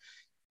made.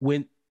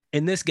 When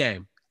in this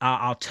game,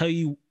 I'll tell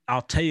you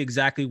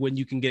exactly when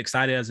you can get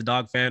excited as a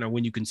Dog fan or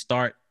when you can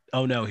start,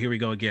 oh no, here we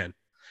go again.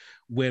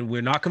 When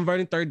we're not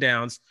converting third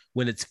downs,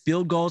 when it's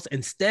field goals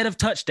instead of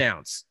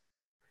touchdowns,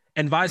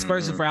 and vice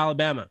versa for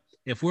Alabama.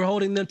 If we're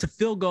holding them to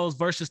field goals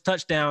versus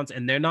touchdowns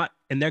and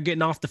they're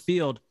getting off the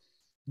field,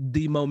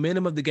 the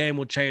momentum of the game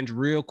will change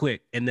real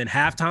quick. And then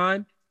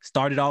halftime,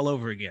 start it all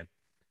over again.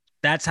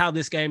 That's how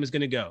this game is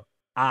going to go.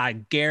 I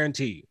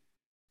guarantee you.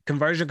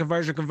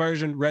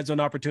 Conversion, red zone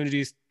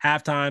opportunities,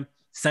 halftime,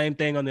 same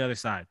thing on the other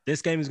side.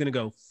 This game is going to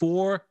go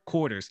 4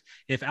 quarters.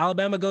 If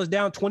Alabama goes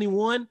down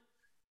 21,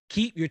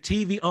 keep your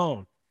TV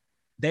on.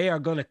 They are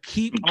going to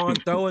keep on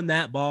throwing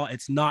that ball.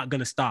 It's not going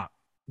to stop.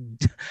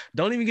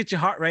 Don't even get your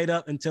heart rate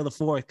up until the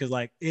 4th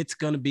because, it's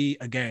going to be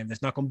a game.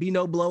 There's not going to be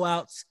no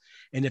blowouts.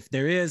 And if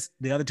there is,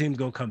 the other team's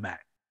going to come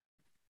back.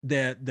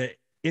 The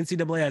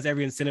NCAA has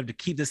every incentive to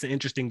keep this an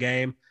interesting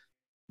game.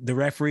 The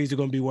referees are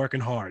going to be working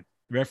hard.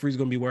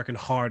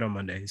 On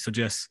Monday. So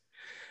just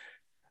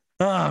 –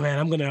 oh man,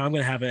 I'm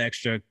gonna have an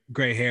extra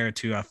gray hair or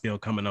two. I feel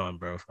coming on,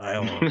 bro.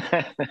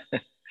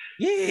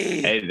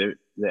 Yeah.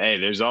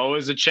 There's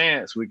always a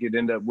chance we could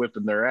end up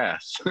whipping their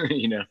ass.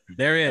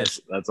 There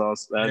is.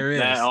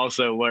 That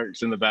also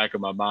lurks in the back of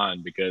my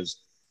mind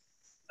because,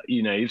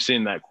 you've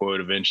seen that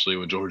quote. Eventually,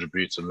 when Georgia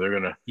beats them, they're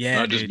gonna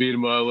not just beat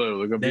them by a little.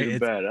 They're gonna beat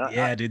them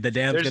bad. Dude, the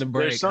dam's gonna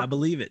break. I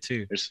believe it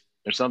too. There's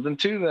something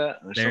to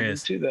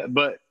that.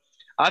 But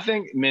I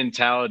think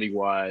mentality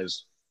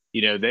wise.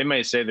 They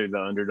may say they're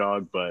the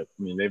underdog, but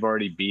I mean, they've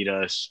already beat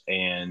us,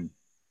 and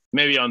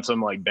maybe on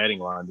some betting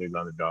line, they're the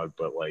underdog,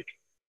 but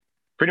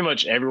pretty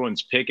much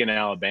everyone's picking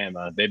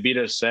Alabama. They beat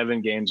us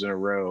 7 games in a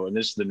row, and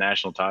this is the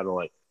national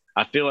title.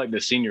 I feel like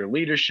the senior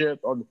leadership,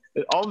 all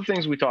the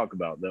things we talk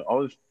about,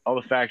 all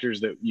the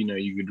factors that,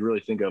 you could really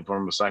think of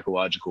from a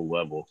psychological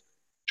level.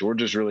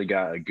 Georgia's really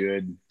got a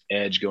good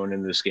edge going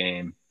into this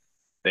game.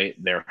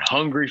 They're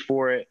hungry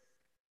for it.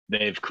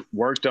 They've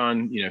worked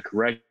on,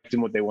 correcting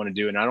what they want to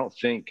do. And I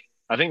think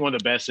one of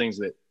the best things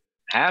that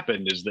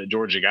happened is that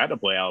Georgia got to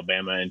play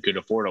Alabama and could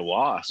afford a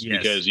loss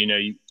because,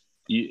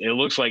 it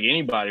looks like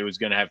anybody was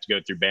going to have to go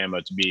through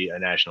Bama to be a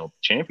national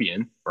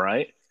champion,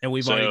 right? And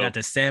we've already got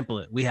to sample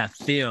it. We have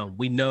film.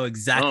 We know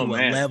exactly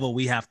what level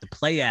we have to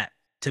play at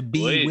to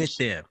be with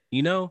them,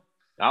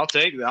 I'll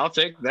take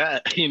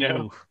that,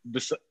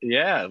 Oof.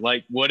 Yeah.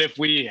 What if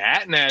we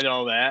hadn't had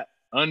all that?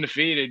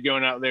 Undefeated,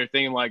 going out there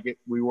thinking like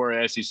we were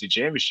an SEC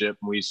championship,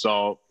 and we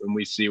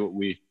see what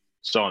we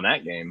saw in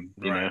that game,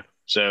 you know.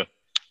 So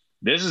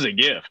this is a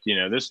gift,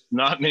 This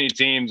not many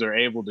teams are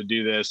able to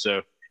do this.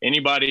 So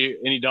any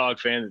Dog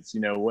fan that's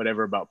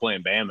whatever about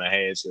playing Bama,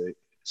 hey,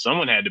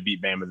 someone had to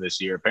beat Bama this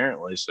year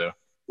apparently. So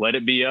let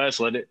it be us,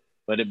 let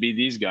it be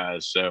these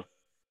guys. So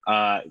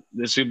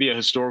this would be a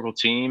historical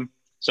team.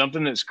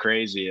 Something that's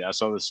crazy. I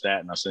saw the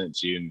stat and I sent it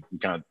to you, and we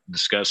kind of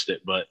discussed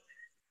it. But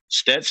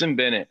Stetson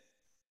Bennett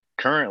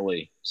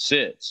currently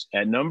sits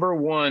at number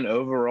 1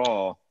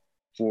 overall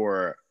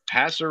for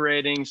passer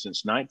rating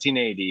since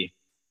 1980.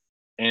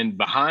 And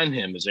behind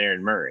him is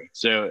Aaron Murray.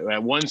 So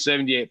at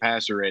 178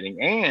 passer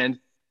rating and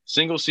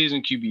single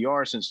season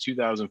QBR since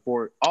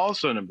 2004,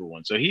 also number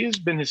 1. So he has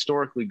been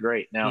historically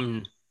great.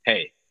 Now,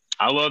 hey,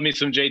 I love me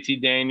some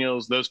JT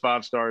Daniels. Those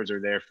 5 stars are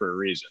there for a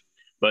reason.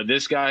 But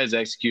this guy has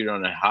executed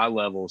on a high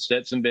level.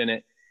 Stetson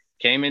Bennett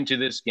came into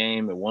this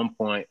game at one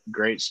point.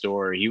 Great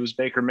story. He was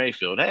Baker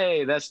Mayfield.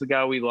 Hey, that's the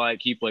guy we like.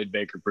 He played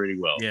Baker pretty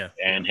well. Yeah.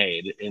 And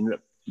hey,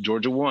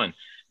 Georgia won.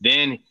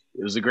 Then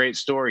it was a great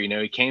story.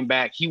 He came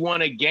back. He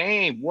won a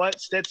game. What?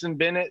 Stetson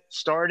Bennett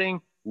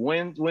starting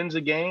wins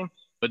a game.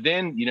 But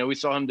then, we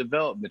saw him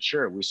develop,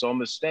 mature. We saw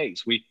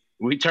mistakes.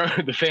 We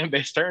turned, the fan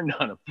base turned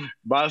on him,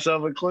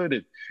 myself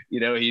included.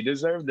 He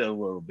deserved it a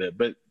little bit,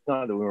 but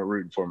not that we were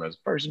rooting for him as a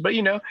person. But,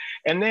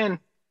 and then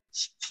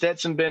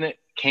Stetson Bennett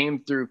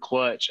came through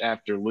clutch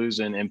after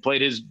losing and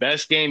played his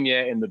best game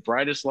yet in the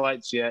brightest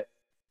lights yet.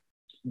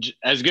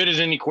 As good as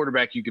any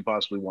quarterback you could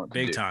possibly want to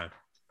do. Big time.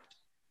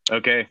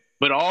 Okay.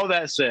 But all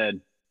that said,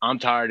 I'm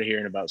tired of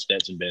hearing about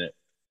Stetson Bennett,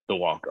 the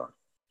walk-on.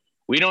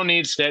 We don't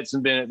need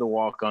Stetson Bennett, the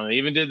walk-on. They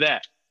even did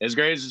that, as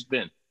great as it's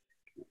been.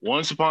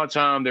 Once upon a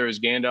time, there was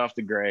Gandalf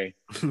the Gray.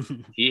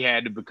 He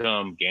had to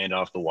become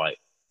Gandalf the White.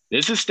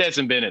 This is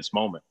Stetson Bennett's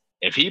moment.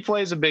 If he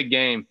plays a big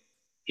game,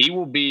 he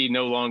will be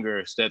no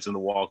longer Stetson the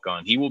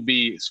walk-on. He will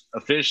be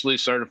officially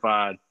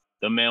certified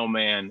the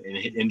mailman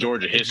in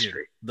Georgia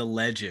history. The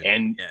legend.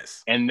 And,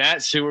 yes. And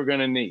that's who we're going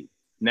to need.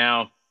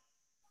 Now,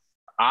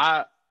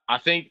 I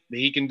think that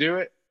he can do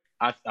it.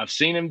 I've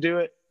seen him do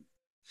it.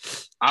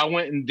 I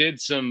went and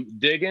did some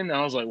digging.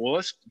 I was like, well,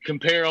 let's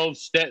compare old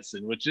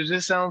Stetson, which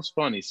just sounds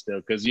funny still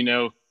because,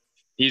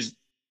 he's,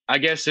 I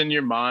guess in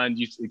your mind,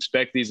 you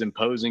expect these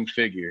imposing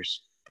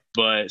figures.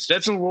 But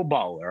Stetson's a little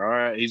baller, all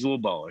right? He's a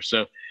little baller.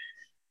 So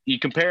you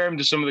compare him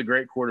to some of the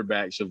great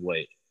quarterbacks of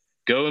late.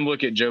 Go and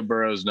look at Joe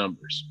Burrow's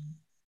numbers.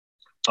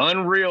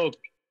 Unreal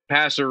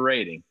passer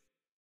rating,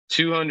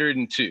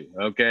 202,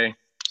 okay?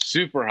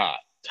 Super hot,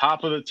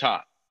 top of the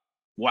top.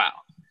 Wow.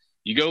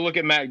 You go look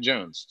at Mac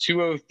Jones,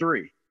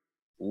 203.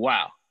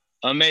 Wow.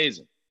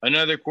 Amazing.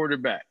 Another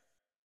quarterback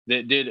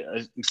that did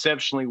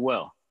exceptionally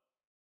well,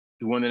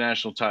 who won the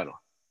national title.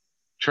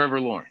 Trevor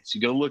Lawrence.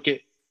 You go look at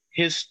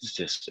his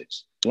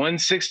statistics.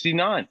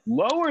 169,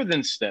 lower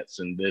than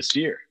Stetson this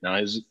year. Now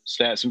his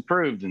stats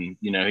improved, and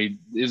he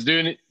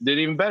did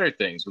even better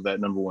things with that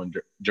number 1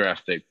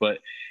 draft pick. But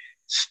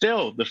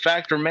still, the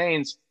fact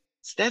remains,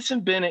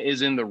 Stetson Bennett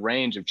is in the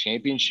range of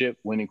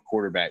championship-winning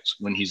quarterbacks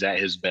when he's at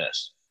his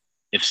best.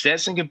 If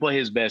Stetson can play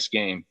his best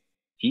game,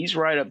 he's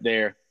right up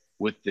there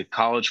with the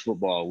college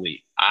football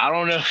elite. I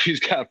don't know if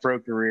he's got a pro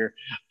career.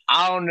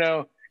 I don't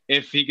know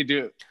if he could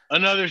do it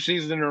another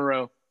season in a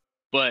row,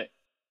 but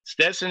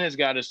Stetson has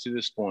got us to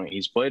this point.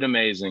 He's played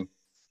amazing,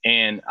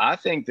 and I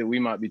think that we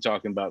might be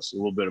talking about a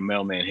little bit of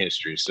mailman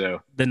history.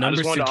 So the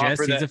numbers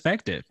suggest he's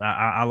effective.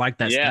 I like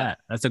that stat.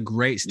 That's a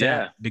great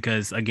stat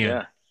because,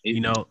 again,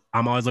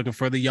 I'm always looking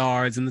for the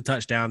yards and the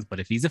touchdowns, but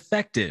if he's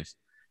effective,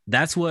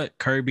 that's what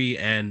Kirby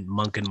and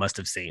Monken must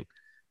have seen.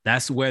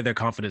 That's where their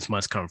confidence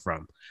must come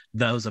from.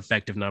 Those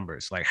effective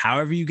numbers. Like,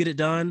 however you get it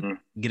done,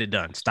 get it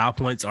done. Style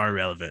points are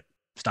irrelevant.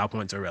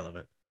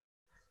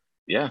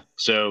 Yeah.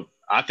 So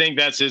I think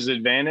that's his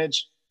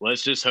advantage.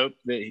 Let's just hope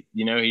that,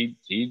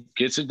 he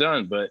gets it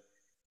done. But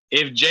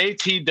if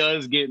JT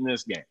does get in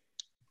this game,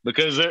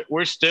 because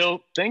we're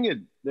still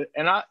thinking,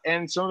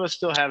 and some of us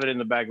still have it in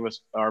the back of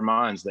our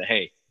minds that,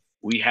 hey,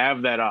 we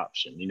have that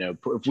option.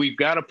 If we've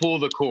got to pull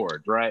the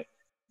cord, right?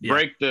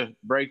 Yeah.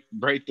 Break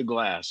the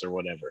glass or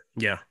whatever.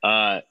 Yeah.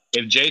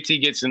 If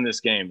JT gets in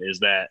this game, is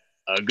that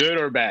a good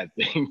or bad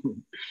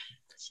thing?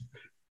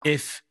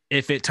 If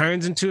it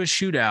turns into a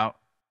shootout,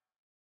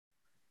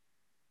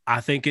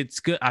 I think it's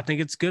good. I think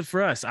it's good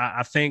for us.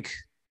 I think,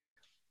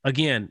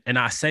 again, and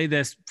I say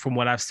this from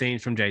what I've seen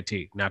from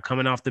JT. Now,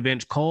 coming off the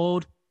bench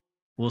cold,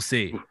 we'll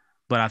see.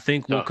 But I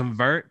think we'll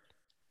convert.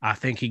 I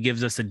think he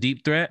gives us a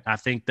deep threat. I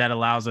think that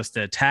allows us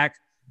to attack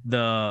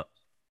their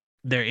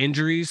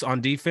injuries on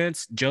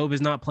defense. Job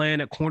is not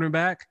playing at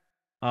cornerback.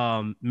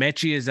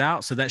 Mechie is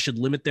out, so that should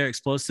limit their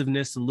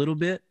explosiveness a little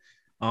bit.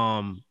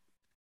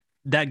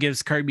 That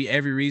gives Kirby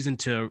every reason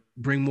to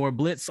bring more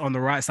blitz on the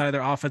right side of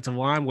their offensive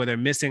line where they're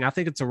missing. I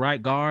think it's a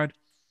right guard.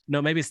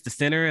 No, maybe it's the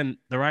center and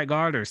the right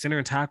guard or center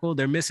and tackle.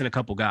 They're missing a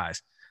couple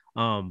guys.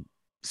 So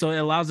it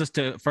allows us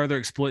to further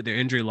exploit their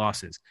injury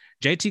losses.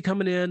 JT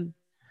coming in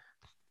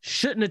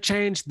shouldn't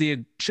change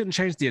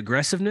the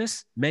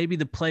aggressiveness. Maybe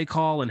the play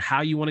call and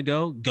how you want to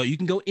go. You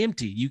can go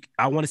empty.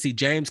 I want to see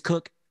James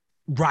Cook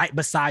right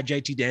beside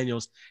JT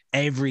Daniels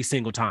every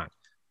single time,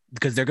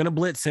 because they're going to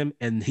blitz him,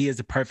 and he is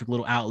a perfect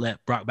little outlet.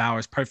 Brock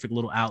Bowers, perfect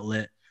little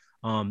outlet.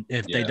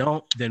 If they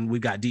don't, then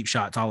we've got deep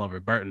shots all over.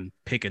 Burton,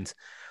 Pickens.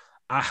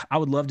 I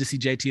would love to see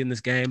JT in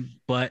this game,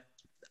 but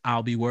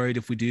I'll be worried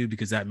if we do,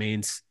 because that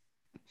means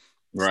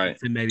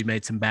Stetson maybe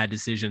made some bad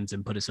decisions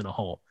and put us in a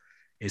hole.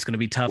 It's going to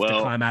be tough to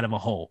climb out of a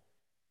hole.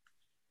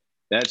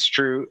 That's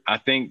true. I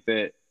think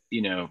that,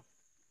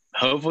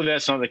 hopefully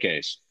that's not the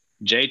case.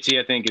 JT,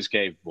 I think, is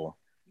capable.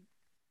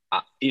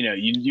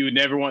 You would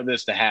never want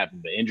this to happen,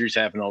 but injuries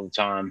happen all the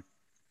time.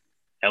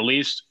 At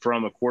least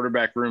from a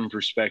quarterback room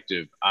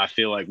perspective, I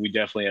feel like we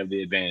definitely have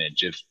the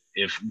advantage.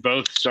 If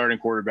both starting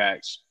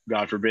quarterbacks,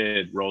 God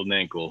forbid, rolled an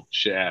ankle,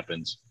 shit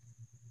happens.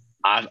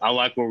 I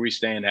like where we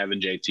stand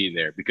having JT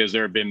there, because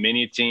there have been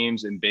many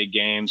teams in big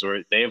games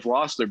where they have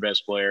lost their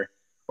best player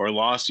or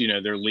lost,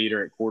 their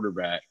leader at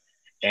quarterback.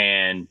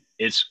 And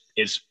it's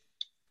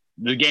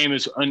the game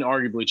has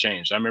unarguably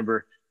changed. I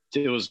remember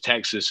it was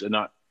Texas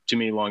not too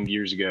many long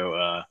years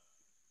ago.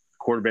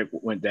 Quarterback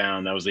went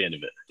down. That was the end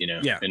of it,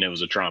 Yeah. And it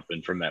was a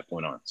trumping from that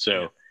point on.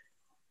 So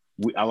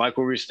I like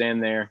where we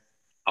stand there.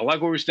 I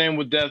like where we stand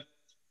with depth,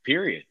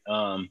 period.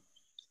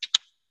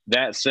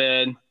 That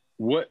said,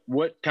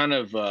 what kind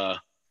of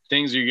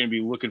things are you going to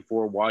be looking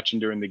for watching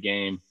during the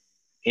game?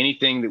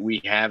 Anything that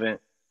we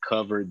haven't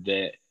covered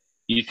that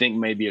you think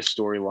may be a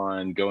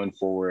storyline going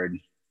forward?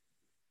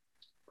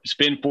 It's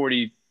been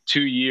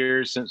 42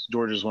 years since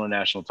Georgia's won a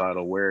national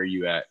title. Where are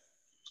you at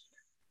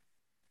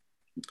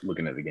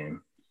looking at the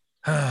game?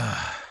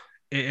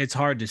 It's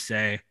hard to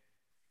say,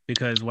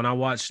 because when I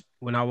watch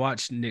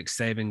Nick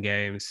Saban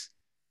games,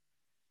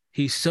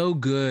 he's so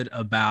good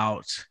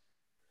about,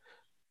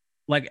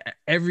 like,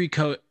 every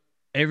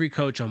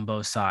coach on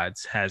both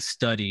sides has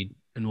studied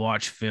and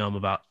watched film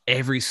about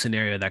every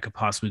scenario that could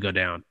possibly go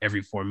down,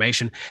 every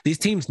formation. These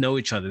teams know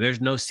each other.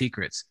 There's no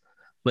secrets.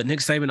 But Nick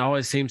Saban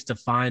always seems to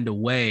find a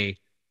way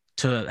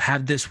to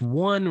have this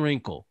one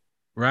wrinkle,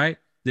 right?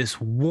 This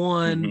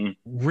one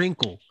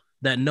wrinkle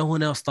that no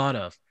one else thought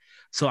of.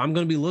 So I'm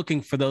going to be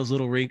looking for those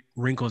little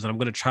wrinkles, and I'm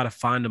going to try to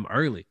find them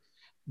early.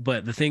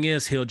 But the thing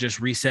is, he'll just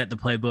reset the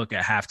playbook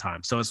at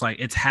halftime. So it's like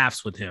it's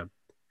halves with him.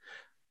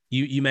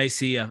 You may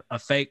see a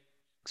fake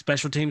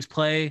special teams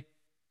play.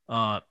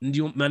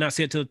 You might not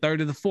see it till the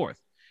third or the fourth.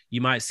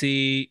 You might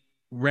see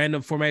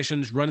random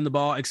formations running the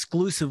ball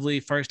exclusively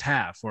first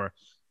half, or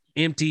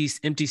empty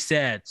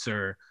sets,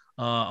 or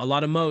a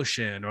lot of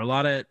motion, or a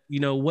lot of,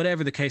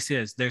 whatever the case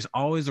is. There's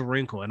always a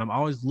wrinkle, and I'm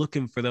always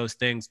looking for those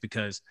things,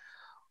 because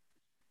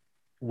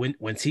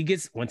once he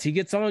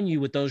gets on you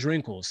with those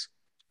wrinkles,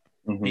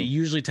 it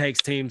usually takes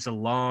teams a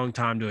long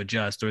time to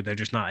adjust, or they're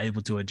just not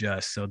able to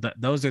adjust. So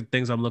those are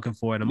things I'm looking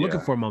for, and I'm looking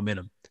for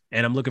momentum,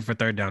 and I'm looking for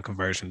third down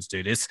conversions,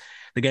 dude. It's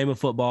the game of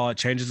football. It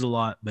changes a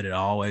lot, but it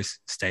always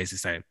stays the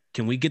same.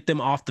 Can we get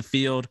them off the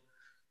field?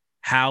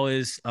 How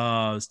is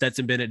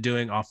Stetson Bennett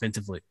doing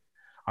offensively?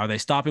 Are they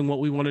stopping what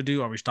we want to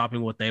do? Are we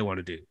stopping what they want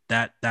to do?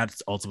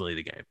 That's ultimately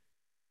the game.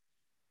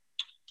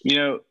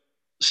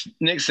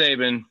 Nick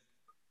Saban,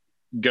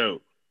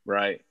 GOAT,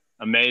 right?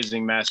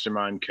 Amazing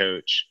mastermind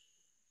coach.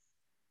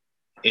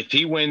 If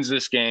he wins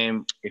this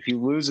game, if he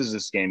loses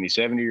this game, he's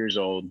 70 years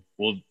old.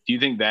 Well, do you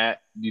think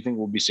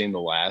we'll be seeing the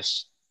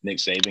last Nick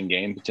Saban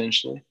game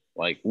potentially?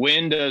 Like,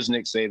 when does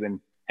Nick Saban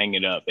hang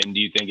it up? And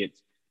do you think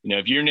it's,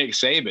 if you're Nick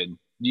Saban,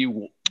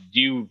 do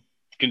you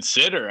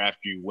consider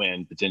after you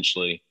win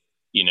potentially,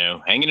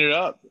 hanging it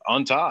up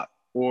on top?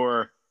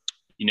 Or,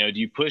 do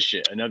you push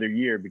it another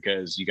year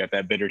because you got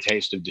that bitter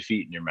taste of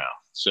defeat in your mouth?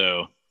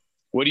 So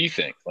what do you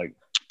think? Like,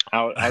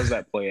 how does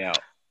that play out?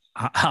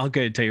 I'll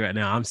go tell you right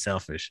now, I'm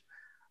selfish.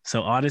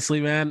 So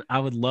honestly, man, I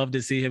would love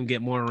to see him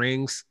get more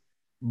rings,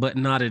 but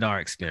not at our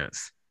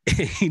expense.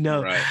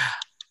 Right.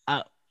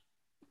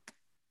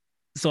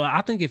 So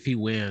I think if he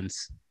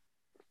wins,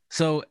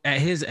 so at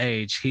his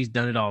age, he's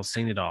done it all,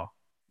 seen it all.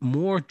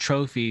 More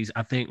trophies,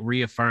 I think,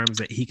 reaffirms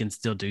that he can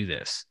still do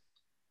this.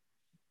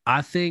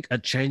 I think a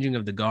changing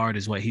of the guard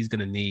is what he's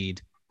going to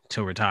need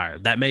to retire.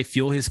 That may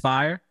fuel his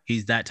fire.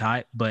 He's that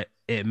type, but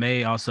it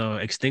may also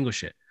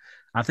extinguish it.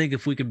 I think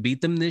if we could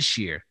beat them this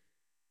year,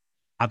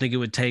 I think it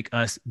would take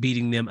us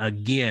beating them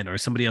again, or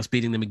somebody else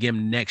beating them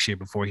again next year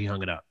before he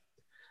hung it up.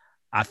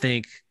 I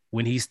think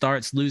when he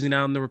starts losing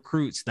out on the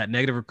recruits, that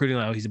negative recruiting,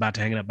 like, oh, he's about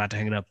to hang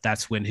it up,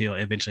 that's when he'll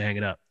eventually hang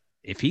it up.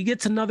 If he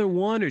gets another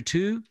one or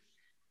two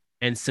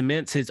and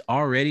cements his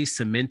already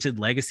cemented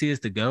legacy as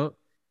the GOAT,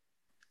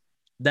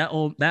 that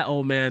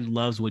old man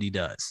loves what he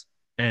does.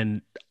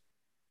 And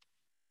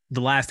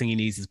the last thing he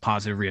needs is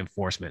positive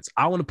reinforcements.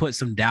 I want to put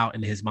some doubt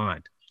in his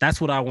mind. That's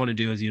what I want to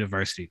do as a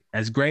university.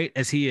 As great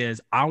as he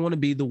is, I want to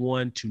be the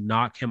one to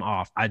knock him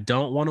off. I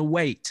don't want to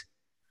wait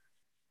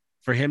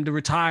for him to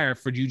retire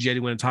for UGA to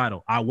win a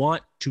title. I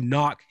want to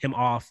knock him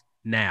off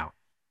now,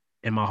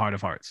 in my heart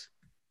of hearts.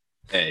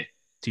 Hey,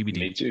 TBD.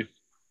 Me too.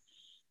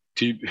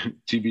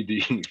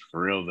 TBD,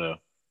 for real though.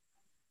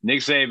 Nick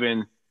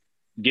Saban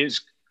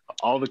gets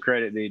all the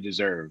credit that he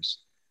deserves,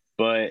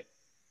 but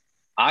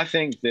I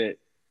think that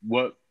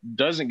what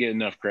doesn't get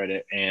enough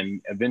credit,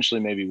 and eventually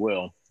maybe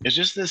will, is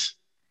just this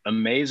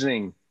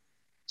amazing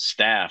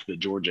staff that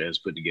Georgia has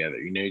put together.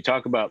 You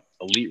talk about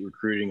elite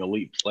recruiting,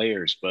 elite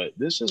players, but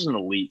this is an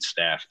elite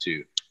staff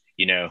too.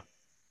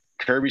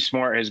 Kirby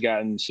Smart has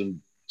gotten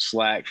some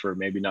slack for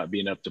maybe not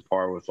being up to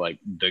par with like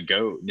the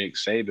GOAT, Nick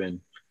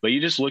Saban. But you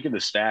just look at the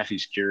staff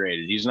he's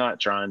curated. He's not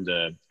trying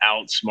to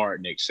outsmart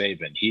Nick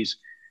Saban. He's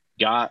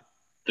got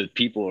the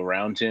people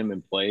around him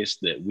in place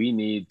that we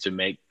need to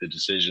make the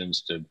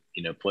decisions to,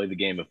 play the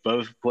game. If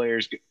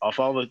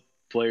all the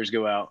players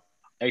go out,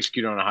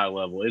 execute on a high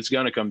level, it's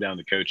going to come down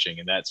to coaching.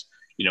 And that's,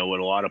 what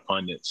a lot of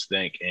pundits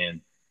think.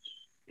 And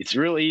it's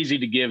really easy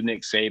to give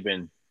Nick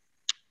Saban,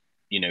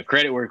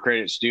 credit where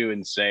credit's due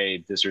and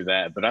say this or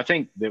that. But I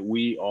think that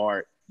we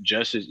are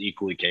just as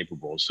equally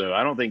capable. So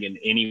I don't think in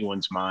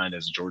anyone's mind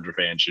as a Georgia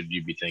fan should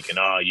you be thinking,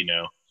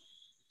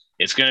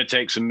 it's going to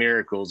take some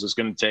miracles. It's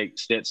going to take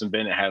Stetson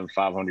Bennett having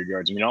 500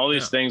 yards. I mean, all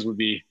these things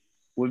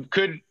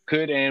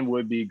could and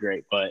would be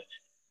great, but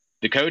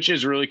the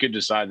coaches really could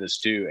decide this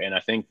too. And I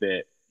think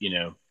that,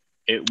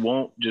 it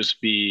won't just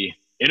be,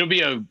 it'll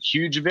be a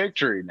huge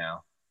victory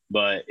now,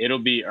 but it'll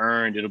be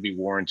earned. It'll be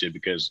warranted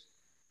because,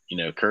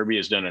 Kirby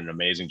has done an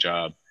amazing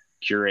job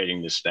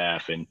curating the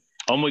staff, and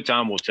only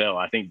time will tell.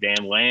 I think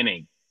Dan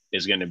Lanning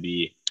is going to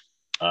be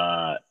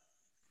a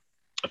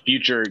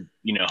future,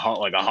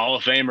 like a Hall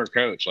of Famer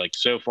coach. Like,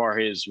 so far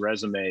his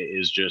resume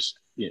is just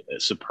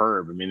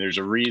superb. I mean, there's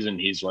a reason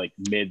he's like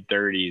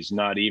mid-30s,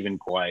 not even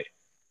quite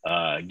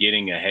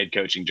getting a head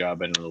coaching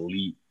job at an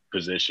elite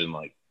position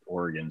like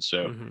Oregon.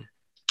 So,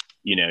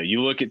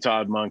 you look at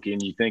Todd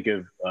Monken, you think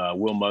of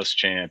Will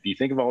Muschamp, you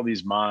think of all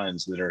these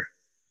minds that are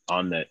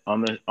on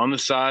the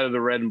side of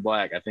the red and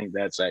black. I think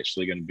that's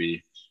actually going to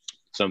be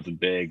something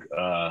big.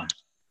 But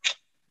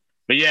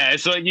yeah,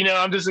 it's like,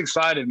 I'm just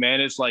excited,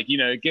 man. It's like,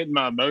 getting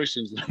my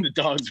emotions when the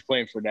Dogs are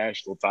playing for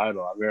national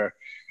title.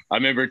 I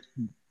remember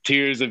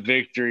tears of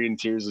victory and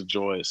tears of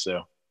joy.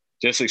 So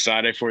just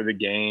excited for the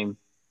game.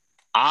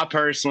 I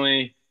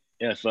personally,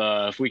 if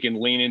we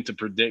can lean into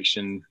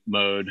prediction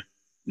mode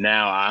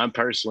now, I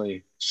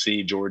personally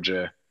see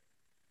Georgia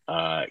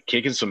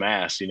kicking some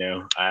ass.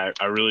 I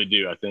really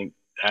do. I think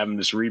having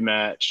this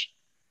rematch,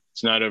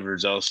 it's not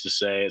overzealous to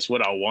say. It's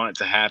what I want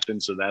to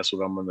happen, so that's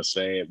what I'm going to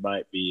say. It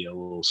might be a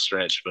little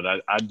stretch, but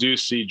I do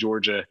see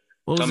Georgia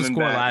coming back. What was the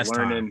score last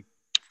time?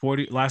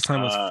 40. Last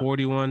time was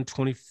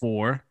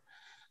 41-24.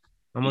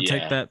 I'm going to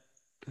take that.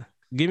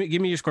 Give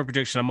me your score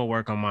prediction. I'm going to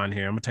work on mine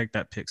here. I'm going to take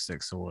that pick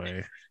six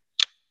away.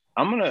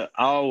 I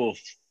will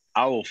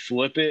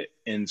flip it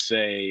and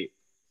say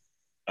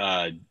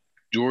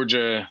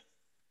Georgia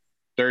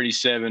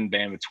 37,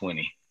 Bama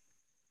 20.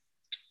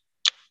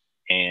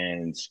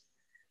 And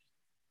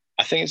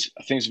I think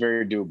it's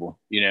very doable.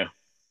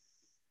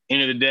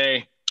 End of the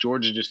day,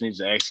 Georgia just needs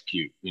to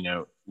execute.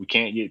 We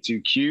can't get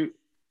too cute,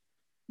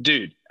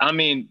 dude. I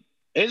mean,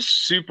 it's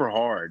super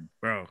hard,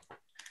 bro.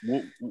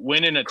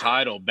 Winning a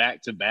title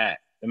back to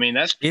back. I mean,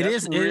 that's a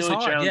really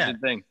challenging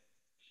thing.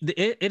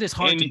 It is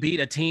hard to beat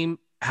a team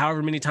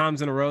however many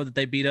times in a row that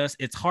they beat us.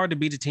 It's hard to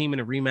beat a team in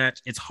a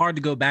rematch. It's hard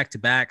to go back to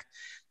back.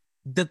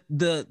 The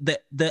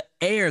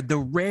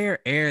rare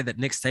air that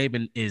Nick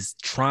Saban is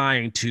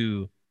trying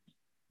to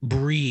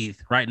breathe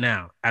right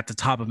now at the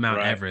top of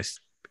Mount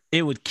Everest,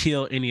 it would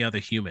kill any other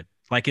human.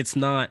 Like, it's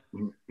not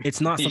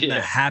something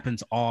that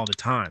happens all the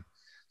time.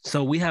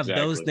 So we have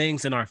those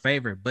things in our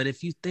favor. But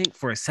if you think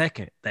for a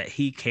second that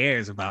he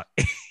cares about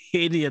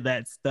any of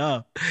that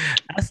stuff,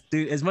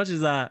 dude, as much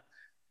as I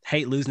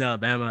hate losing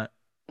Alabama,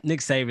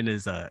 Nick Saban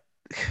is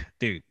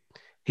dude,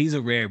 he's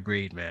a rare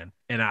breed, man.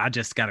 And I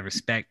just got to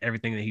respect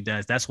everything that he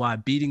does. That's why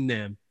beating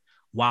them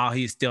while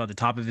he's still at the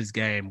top of his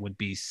game would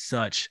be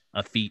such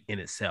a feat in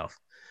itself.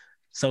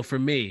 So for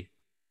me,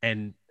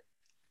 and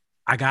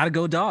I got to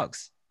go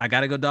Dogs. I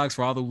got to go Dogs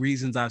for all the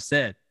reasons I've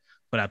said.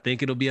 But I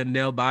think it'll be a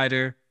nail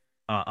biter,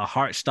 a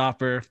heart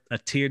stopper, a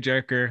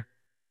tearjerker,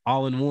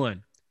 all in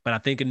one. But I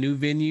think a new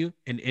venue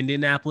in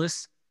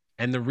Indianapolis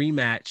and the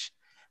rematch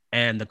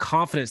and the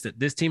confidence that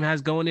this team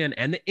has going in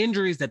and the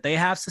injuries that they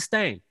have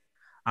sustained,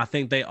 I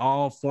think they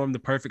all form the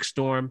perfect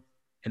storm.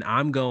 And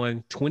I'm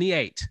going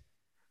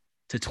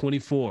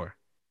 28-24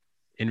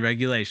 in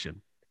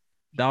regulation.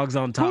 Dogs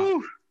on top.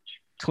 Woo.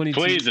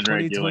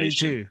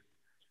 2022.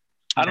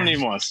 I don't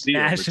even want to see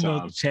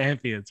national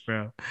champions,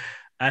 bro.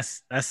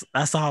 That's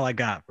all I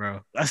got, bro.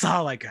 That's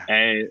all I got.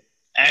 Hey.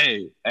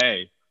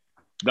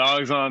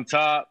 Dogs on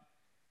top.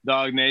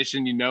 Dog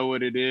Nation, you know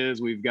what it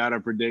is. We've got our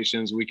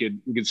predictions. We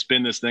could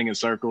spin this thing in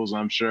circles.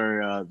 I'm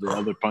sure the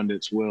other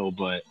pundits will,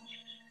 but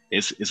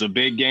it's a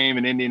big game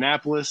in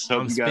Indianapolis.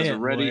 Hope you guys are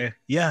ready. Boy.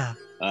 Yeah.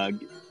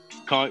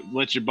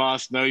 Let your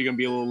boss know you're gonna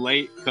be a little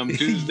late come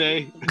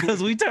Tuesday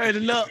because we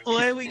turning up.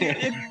 Boy, we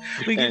get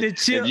to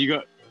chill.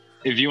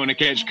 If you want to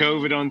catch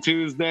COVID on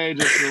Tuesday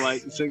just for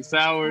like 6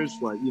 hours,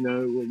 it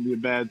wouldn't be a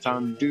bad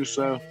time to do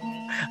so.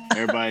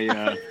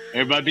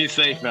 Everybody be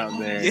safe out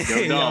there.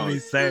 Go Dogs. Be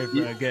safe,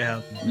 bro. Get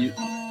healthy.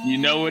 You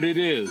know what it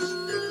is.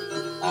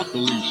 Off the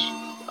leash.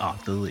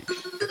 Off the leash.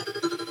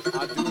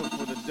 I do it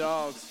for the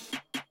Dogs.